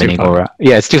 and I live in Eagle Rock.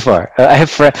 Yeah, it's too far. I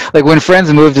have when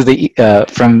friends move to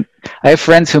I have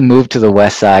friends who move to the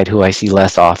West Side who I see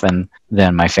less often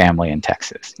than my family in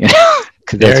Texas.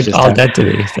 Cause they're just all dead to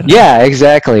me. So. Yeah,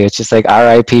 exactly. It's just like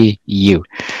R.I.P. you.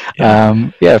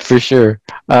 Yeah. For sure.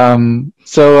 Moving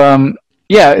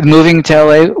to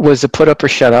LA was a put up or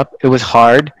shut up. It was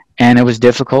hard and it was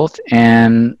difficult,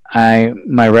 and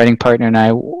my writing partner and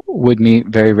I would meet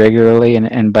very regularly,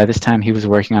 and by this time he was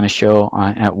working on a show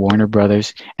at Warner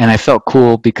Brothers, and I felt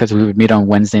cool because we would meet on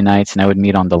Wednesday nights and I would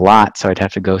meet on the lot, so I'd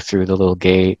have to go through the little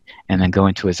gate and then go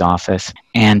into his office,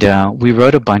 and we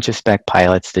wrote a bunch of spec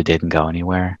pilots that didn't go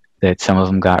anywhere, that some of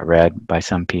them got read by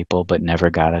some people but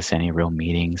never got us any real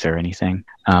meetings or anything,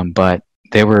 but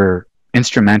they were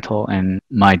instrumental in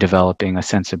my developing a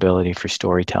sensibility for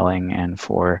storytelling and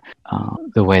for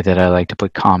the way that I like to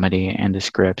put comedy into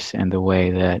scripts and the way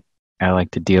that I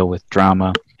like to deal with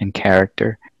drama and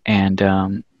character.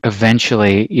 And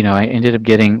eventually, I ended up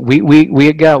getting, we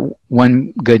had got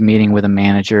one good meeting with a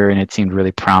manager and it seemed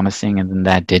really promising, and then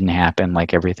that didn't happen,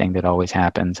 like everything that always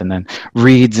happens, and then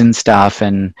reads and stuff,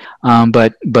 and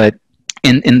but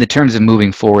in the terms of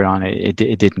moving forward on it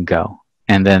didn't go.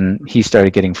 And then he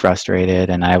started getting frustrated,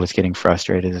 and I was getting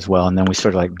frustrated as well. And then we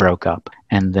sort of like broke up.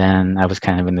 And then I was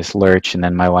kind of in this lurch. And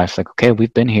then my wife's like, "Okay,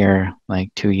 we've been here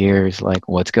like 2 years. Like,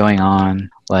 what's going on?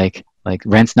 Like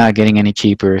rent's not getting any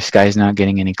cheaper. Sky's not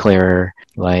getting any clearer.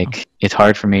 Like, it's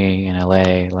hard for me in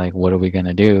LA. Like, what are we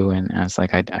gonna do?" And I was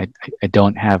like, I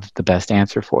don't have the best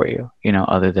answer for you,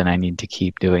 other than I need to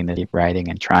keep doing the deep writing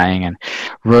and trying. And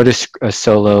wrote a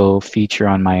solo feature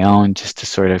on my own just to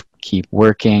sort of keep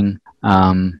working.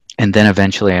 And then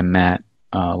eventually I met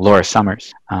Laura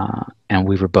Summers, and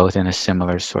we were both in a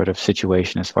similar sort of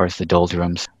situation as far as the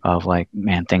doldrums of like,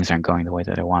 man, things aren't going the way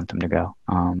that I want them to go.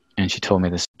 And she told me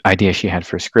this idea she had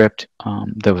for a script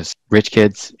that was rich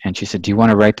kids, and she said, "Do you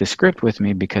want to write the script with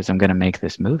me because I'm going to make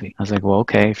this movie?" I was like, "Well,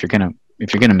 okay, if you're gonna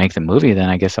make the movie, then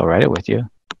I guess I'll write it with you."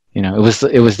 You know,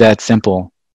 it was that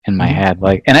simple in my head,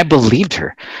 like, and I believed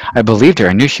her.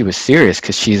 I knew she was serious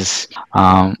because she's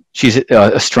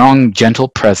a strong, gentle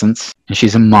presence, and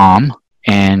she's a mom.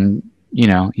 And you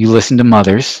know, you listen to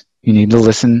mothers. You need to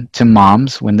listen to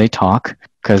moms when they talk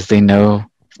because they know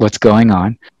what's going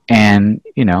on. And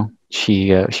you know,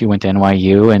 she went to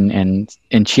NYU,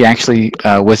 and she actually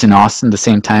was in Austin the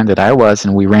same time that I was,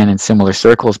 and we ran in similar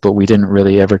circles, but we didn't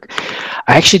really ever.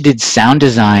 I actually did sound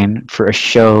design for a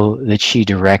show that she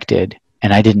directed,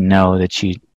 and I didn't know that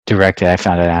she directed. I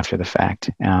found out after the fact.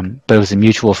 But it was a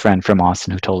mutual friend from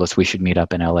Austin who told us we should meet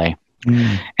up in LA.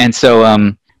 And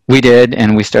so we did,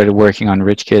 and we started working on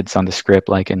Rich Kids on the script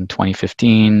like in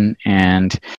 2015,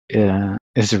 and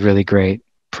it's a really great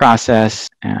process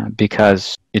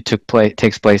because it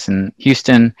takes place in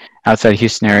Houston, outside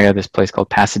Houston area, this place called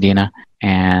Pasadena,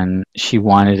 and she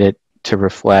wanted it to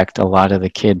reflect a lot of the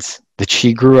kids that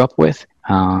she grew up with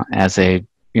as a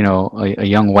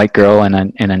young white girl in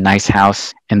a nice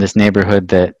house in this neighborhood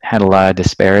that had a lot of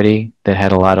disparity, that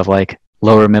had a lot of like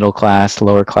lower middle class,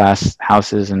 lower class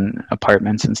houses and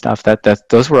apartments and stuff.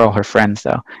 Those were all her friends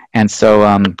though. And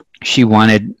so she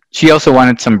also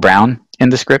wanted some brown in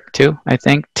the script too, I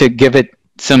think, to give it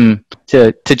some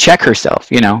to check herself,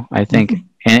 you know, I think.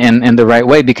 In the right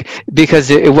way,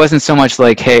 because it wasn't so much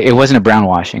like, hey, it wasn't a brown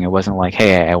washing. It wasn't like,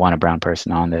 hey, I want a brown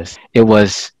person on this. It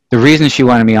was, the reason she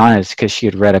wanted me on it is because she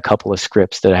had read a couple of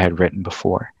scripts that I had written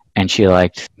before, and she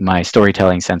liked my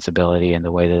storytelling sensibility and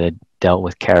the way that it dealt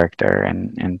with character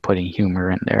and putting humor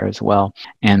in there as well.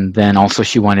 And then also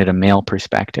she wanted a male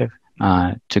perspective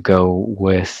to go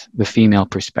with the female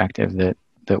perspective that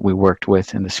we worked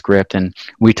with in the script. And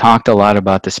we talked a lot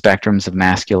about the spectrums of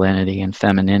masculinity and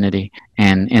femininity.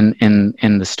 And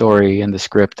in the story, in the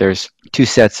script, there's two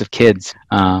sets of kids,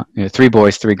 3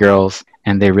 boys, 3 girls,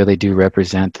 and they really do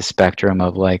represent the spectrum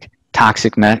of like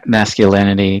toxic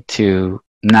masculinity to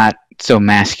not so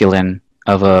masculine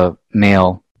of a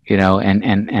male, you know,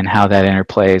 and how that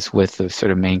interplays with the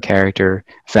sort of main character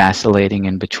vacillating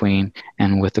in between.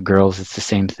 And with the girls, it's the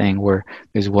same thing, where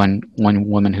there's one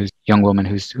young woman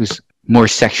who's more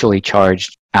sexually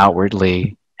charged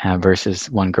outwardly versus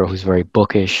one girl who's very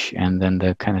bookish, and then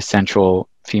the kind of central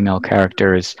female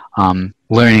character is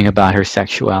learning about her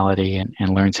sexuality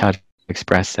and learns how to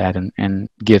express that and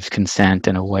gives consent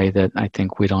in a way that I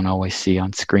think we don't always see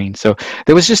on screen. So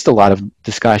there was just a lot of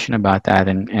discussion about that,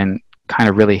 and kind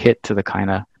of really hit to the kind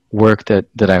of work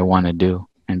that I want to do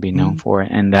and be known for.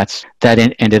 And that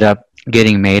ended up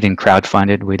getting made and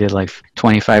crowdfunded. We did like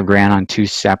 25 grand on 2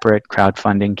 separate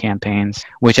crowdfunding campaigns,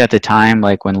 which at the time,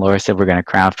 like when Laura said we're going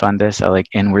to crowdfund this, I like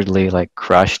inwardly like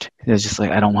crushed. It was just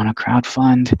like, I don't want to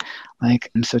crowdfund. Like,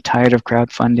 I'm so tired of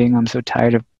crowdfunding. I'm so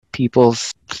tired of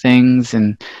people's things.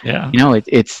 And you know,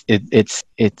 it's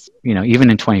you know, even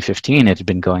in 2015 it had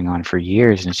been going on for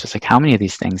years, and it's just like, how many of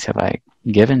these things have I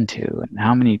given to, and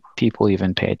how many people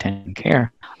even pay attention and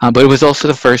care? But it was also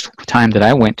the first time that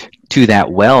I went to that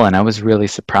well, and I was really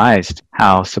surprised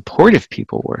how supportive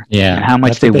people were, and how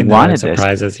much they wanted this.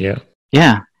 Surprises you.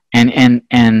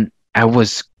 And I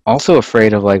was also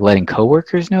afraid of like letting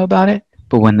coworkers know about it,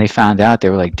 but when they found out, they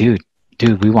were like, dude,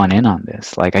 we want in on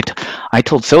this. Like I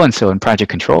told so-and-so in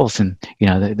project controls, and you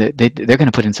know, they're going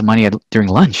to put in some money during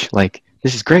lunch. Like,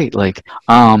 this is great. Like,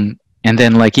 and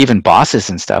then like even bosses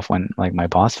and stuff, when like my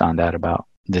boss found out about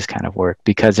this kind of work,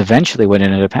 because eventually what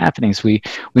ended up happening is we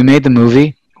made the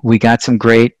movie. We got some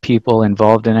great people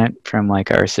involved in it, from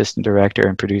like our assistant director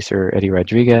and producer, Eddie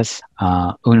Rodriguez,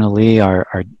 Una Lee,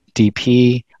 our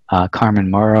DP,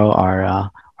 Carmen Morrow, our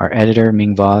editor,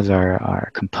 Ming Vaz, our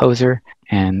composer,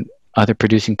 and other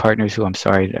producing partners who I'm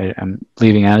sorry I'm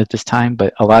leaving out at this time,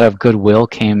 but a lot of goodwill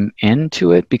came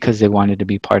into it because they wanted to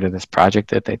be part of this project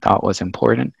that they thought was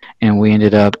important. And we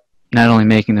ended up not only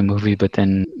making the movie, but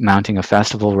then mounting a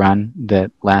festival run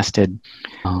that lasted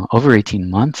over 18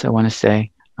 months, I want to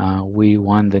say. We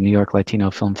won the New York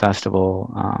Latino Film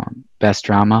Festival Best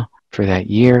Drama for that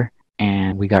year,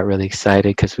 and we got really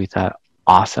excited because we thought,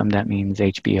 awesome, that means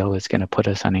HBO is going to put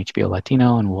us on HBO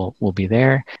Latino, and we'll be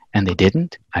there. And they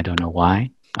didn't. I don't know why.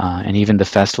 And even the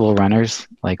festival runners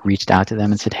like reached out to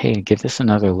them and said, hey, give this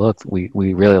another look. We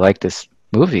really like this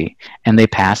movie. And they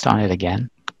passed on it again.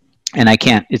 And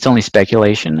it's only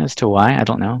speculation as to why. I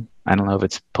don't know. I don't know if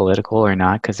it's political or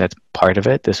not, because that's part of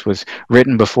it. This was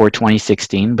written before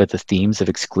 2016, but the themes of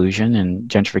exclusion and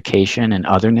gentrification and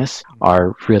otherness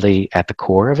are really at the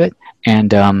core of it. And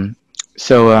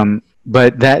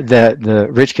but the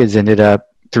rich kids ended up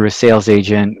through a sales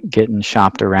agent getting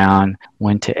shopped around,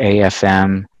 went to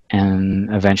AFM,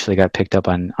 and eventually got picked up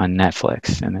on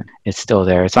Netflix. And it's still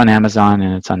there. It's on Amazon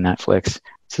and it's on Netflix.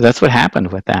 So that's what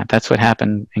happened with that. That's what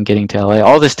happened in getting to LA.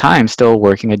 All this time still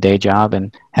working a day job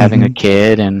and having a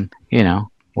kid and, you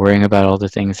know, worrying about all the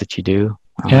things that you do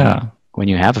when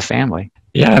you have a family.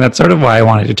 Yeah, and that's sort of why I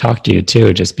wanted to talk to you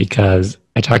too, just because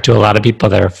I talk to a lot of people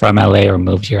that are from LA or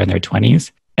moved here in their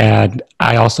 20s. And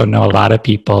I also know a lot of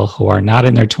people who are not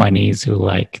in their 20s who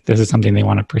like, this is something they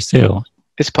want to pursue.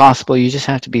 It's possible. You just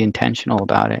have to be intentional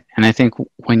about it. And I think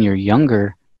when you're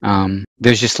younger,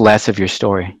 there's just less of your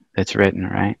story that's written,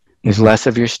 right? There's less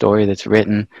of your story that's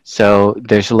written. So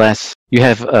there's less, you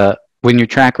have, when your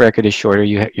track record is shorter,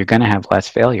 you're going to have less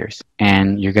failures,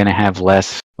 and you're going to have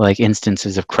less like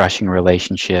instances of crushing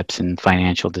relationships and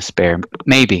financial despair.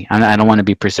 Maybe. I don't want to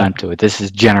be presumptuous. This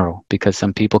is general, because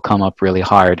some people come up really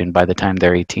hard, and by the time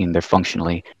they're 18, they're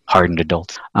functionally hardened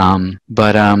adults.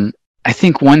 But I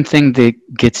think one thing that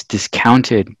gets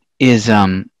discounted is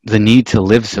the need to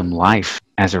live some life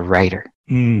as a writer,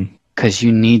 because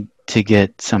you need to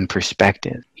get some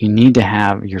perspective. You need to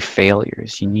have your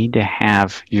failures. You need to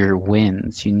have your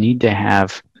wins. You need to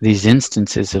have these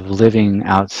instances of living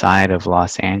outside of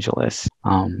Los Angeles.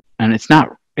 And it's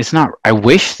not, I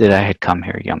wish that I had come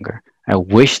here younger. I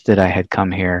wish that I had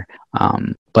come here,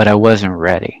 but I wasn't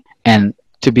ready. And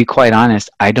to be quite honest,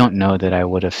 I don't know that I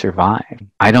would have survived.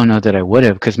 I don't know that I would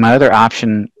have, because my other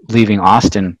option leaving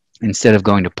Austin instead of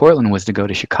going to Portland was to go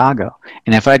to Chicago.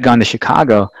 And if I'd gone to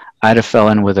Chicago, I'd have fell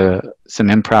in with some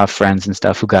improv friends and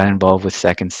stuff who got involved with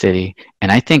Second City.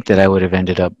 And I think that I would have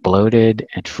ended up bloated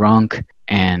and drunk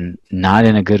and not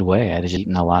in a good way. I'd have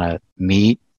eaten a lot of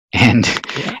meat and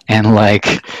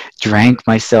like drank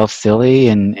myself silly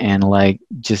and like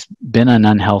just been an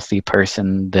unhealthy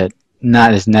person that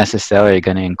not is necessarily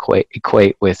going to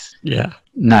equate with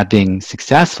not being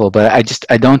successful. But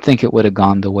I don't think it would have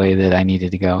gone the way that I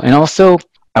needed to go. And also,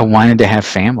 I wanted to have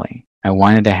family. I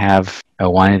wanted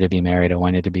to be married. I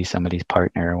wanted to be somebody's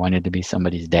partner. I wanted to be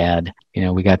somebody's dad. You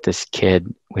know, we got this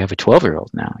kid. We have a 12-year-old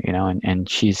now, you know, and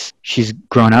she's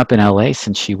grown up in LA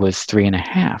since she was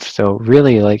 3.5. So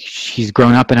really, like, she's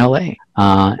grown up in LA.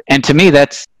 And to me,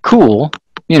 that's cool,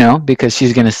 you know, because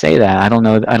she's going to say that. I don't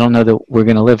know that we're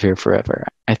going to live here forever.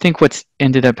 I think what's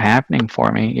ended up happening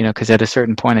for me, you know, because at a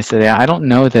certain point I said, I don't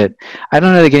know that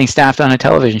getting staffed on a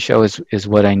television show is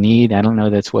what I need. I don't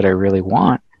know that's what I really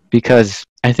want. Because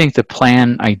I think the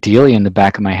plan ideally in the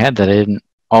back of my head that I didn't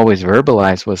always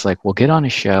verbalize was like, well, get on a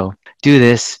show, do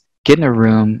this, get in a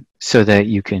room so that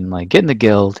you can like get in the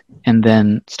guild and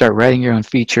then start writing your own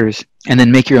features and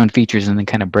then make your own features and then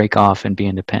kind of break off and be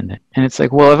independent. And it's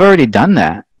like, well, I've already done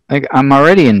that. Like, I'm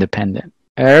already independent.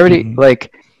 I already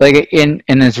like in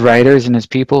as writers and as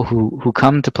people who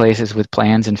come to places with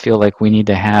plans and feel like we need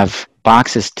to have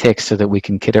boxes ticked so that we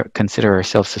can consider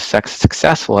ourselves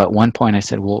successful. At one point I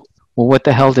said, well, what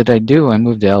the hell did I do? I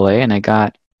moved to LA and I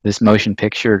got this motion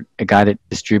picture. I got it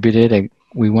distributed.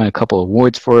 We won a couple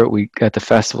awards for it. We got the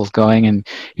festivals going, and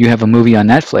you have a movie on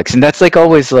Netflix. And that's like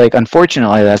always like,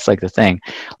 unfortunately, that's like the thing.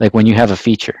 Like when you have a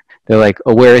feature, they're like,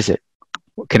 oh, where is it?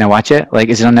 Can I watch it? Like,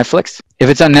 is it on Netflix? If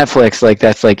it's on Netflix, like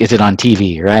that's like, is it on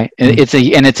TV, right? And it's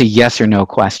a yes or no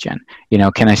question. You know,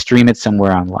 can I stream it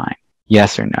somewhere online?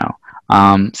 Yes or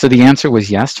no. So the answer was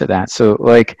yes to that. So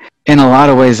like in a lot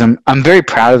of ways, I'm very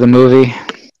proud of the movie,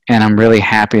 and I'm really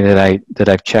happy that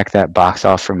I've checked that box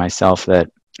off for myself, that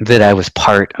I was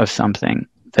part of something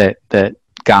that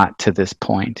got to this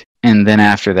point. And then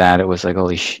after that, it was like,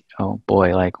 oh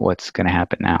boy, like what's going to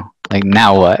happen now? Like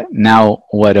now what? Now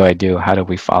what do I do? How do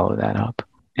we follow that up?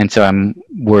 And so I'm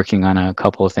working on a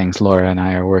couple of things. Laura and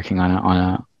I are working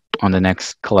on the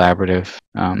next collaborative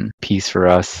piece for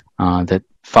us that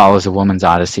follows a woman's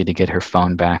odyssey to get her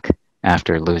phone back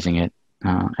after losing it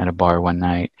at a bar one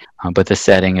night. But the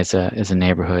setting is a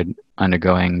neighborhood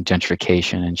undergoing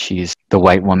gentrification, and she's the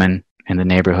white woman in the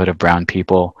neighborhood of brown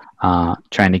people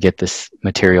trying to get this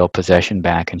material possession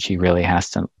back, and she really has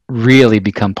to really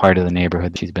become part of the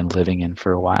neighborhood she's been living in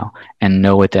for a while and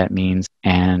know what that means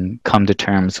and come to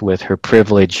terms with her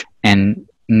privilege and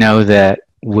know that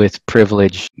with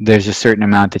privilege, there's a certain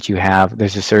amount that you have,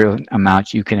 there's a certain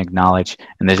amount you can acknowledge,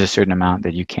 and there's a certain amount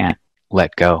that you can't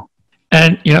let go.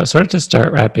 And, you know, sort of to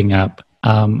start wrapping up,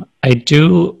 I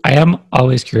am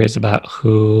always curious about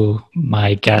who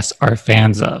my guests are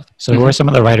fans of. So who are some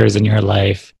of the writers in your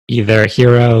life, either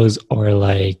heroes or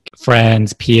like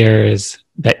friends, peers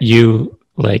that you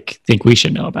like think we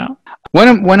should know about? One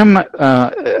of my,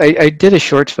 I did a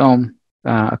short film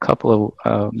a couple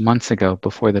of months ago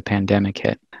before the pandemic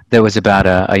hit. That was about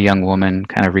a young woman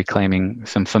kind of reclaiming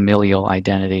some familial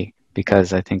identity,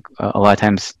 because I think a lot of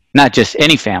times, not just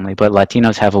any family, but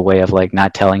Latinos have a way of like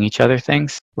not telling each other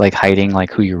things, like hiding like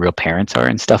who your real parents are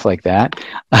and stuff like that.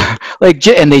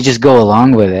 And they just go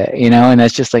along with it, and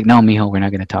that's just like, no, mijo, we're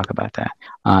not going to talk about that.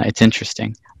 It's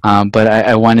interesting. But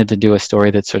I wanted to do a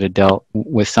story that sort of dealt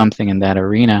with something in that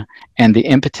arena. And the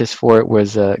impetus for it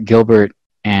was Gilbert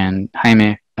and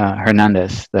Jaime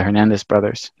Hernandez, the Hernandez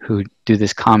brothers, who do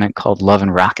this comic called Love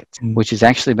and Rockets, which has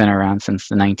actually been around since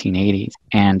the 1980s.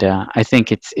 And I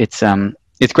think it's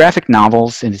graphic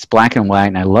novels, and it's black and white,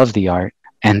 and I love the art.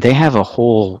 And they have a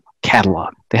whole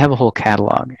catalog.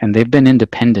 And they've been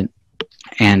independent.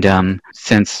 And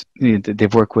since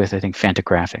they've worked with, I think,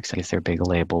 Fantagraphics is their big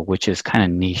label, which is kind of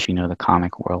niche, the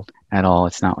comic world at all.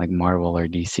 It's not like Marvel or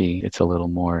DC. It's a little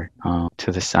more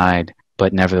to the side,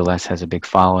 but nevertheless has a big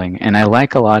following. And I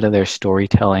like a lot of their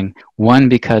storytelling. One,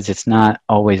 because it's not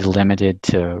always limited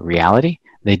to reality.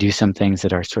 They do some things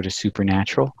that are sort of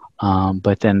supernatural.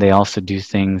 But then they also do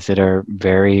things that are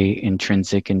very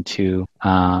intrinsic into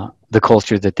the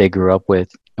culture that they grew up with,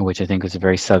 which I think was a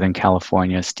very Southern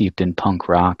California, steeped in punk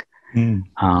rock,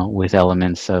 with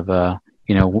elements of,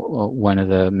 one of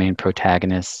the main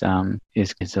protagonists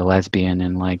is a lesbian,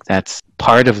 and like that's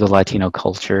part of the Latino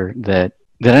culture that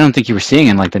I don't think you were seeing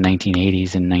in like the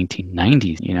 1980s and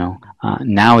 1990s.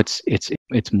 Now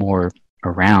it's more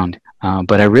around.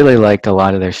 But I really liked a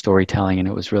lot of their storytelling, and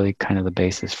it was really kind of the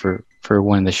basis for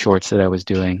one of the shorts that I was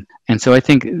doing. And so I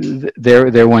think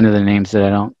they're one of the names that I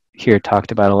don't hear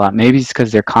talked about a lot. Maybe it's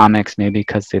because they're comics, maybe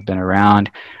because they've been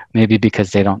around, maybe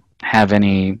because they don't have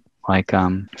any like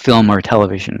film or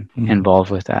television involved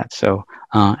with that. So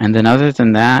and then other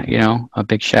than that, a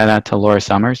big shout out to Laura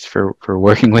Summers for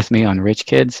working with me on Rich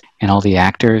Kids, and all the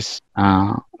actors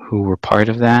who were part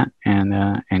of that,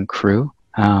 and crew.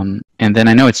 And then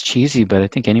I know it's cheesy, but I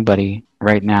think anybody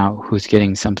right now who's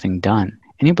getting something done,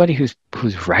 anybody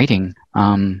who's writing,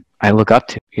 I look up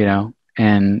to,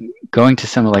 and going to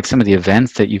some of the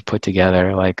events that you've put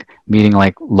together, like meeting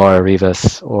like Laura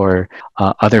Rivas or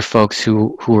other folks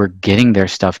who are getting their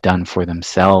stuff done for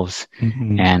themselves,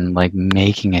 and like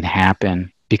making it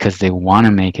happen because they want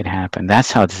to make it happen.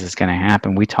 That's how this is going to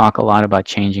happen. We talk a lot about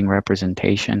changing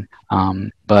representation,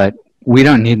 but we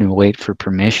don't need to wait for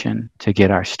permission to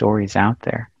get our stories out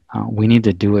there. We need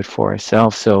to do it for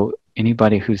ourselves. So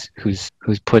anybody who's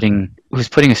putting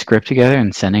a script together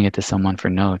and sending it to someone for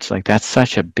notes, like that's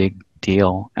such a big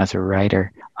deal as a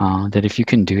writer, that if you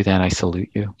can do that, I salute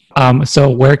you.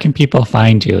 So where can people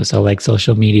find you? So like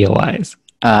social media wise?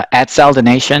 At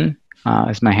Saldanation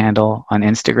is my handle on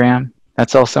Instagram.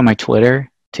 That's also my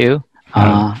Twitter too.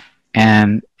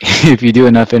 And if you do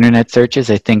enough internet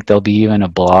searches, I think there'll be even a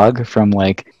blog from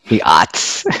like the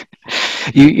aughts.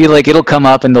 you like, it'll come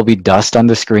up and there'll be dust on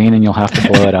the screen and you'll have to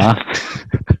blow it off.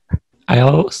 I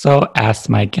also asked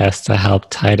my guests to help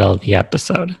title the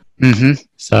episode. Mm-hmm.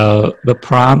 So the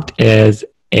prompt is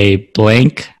a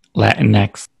blank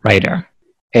Latinx writer.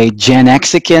 A Gen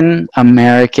X-ICAN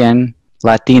American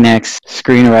LatinX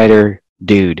screenwriter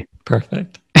dude.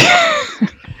 Perfect.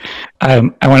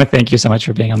 I want to thank you so much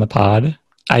for being on the pod.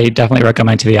 I definitely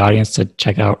recommend to the audience to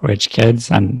check out Rich Kids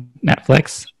on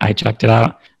Netflix. I checked it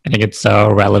out. I think it's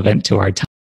so relevant to our time.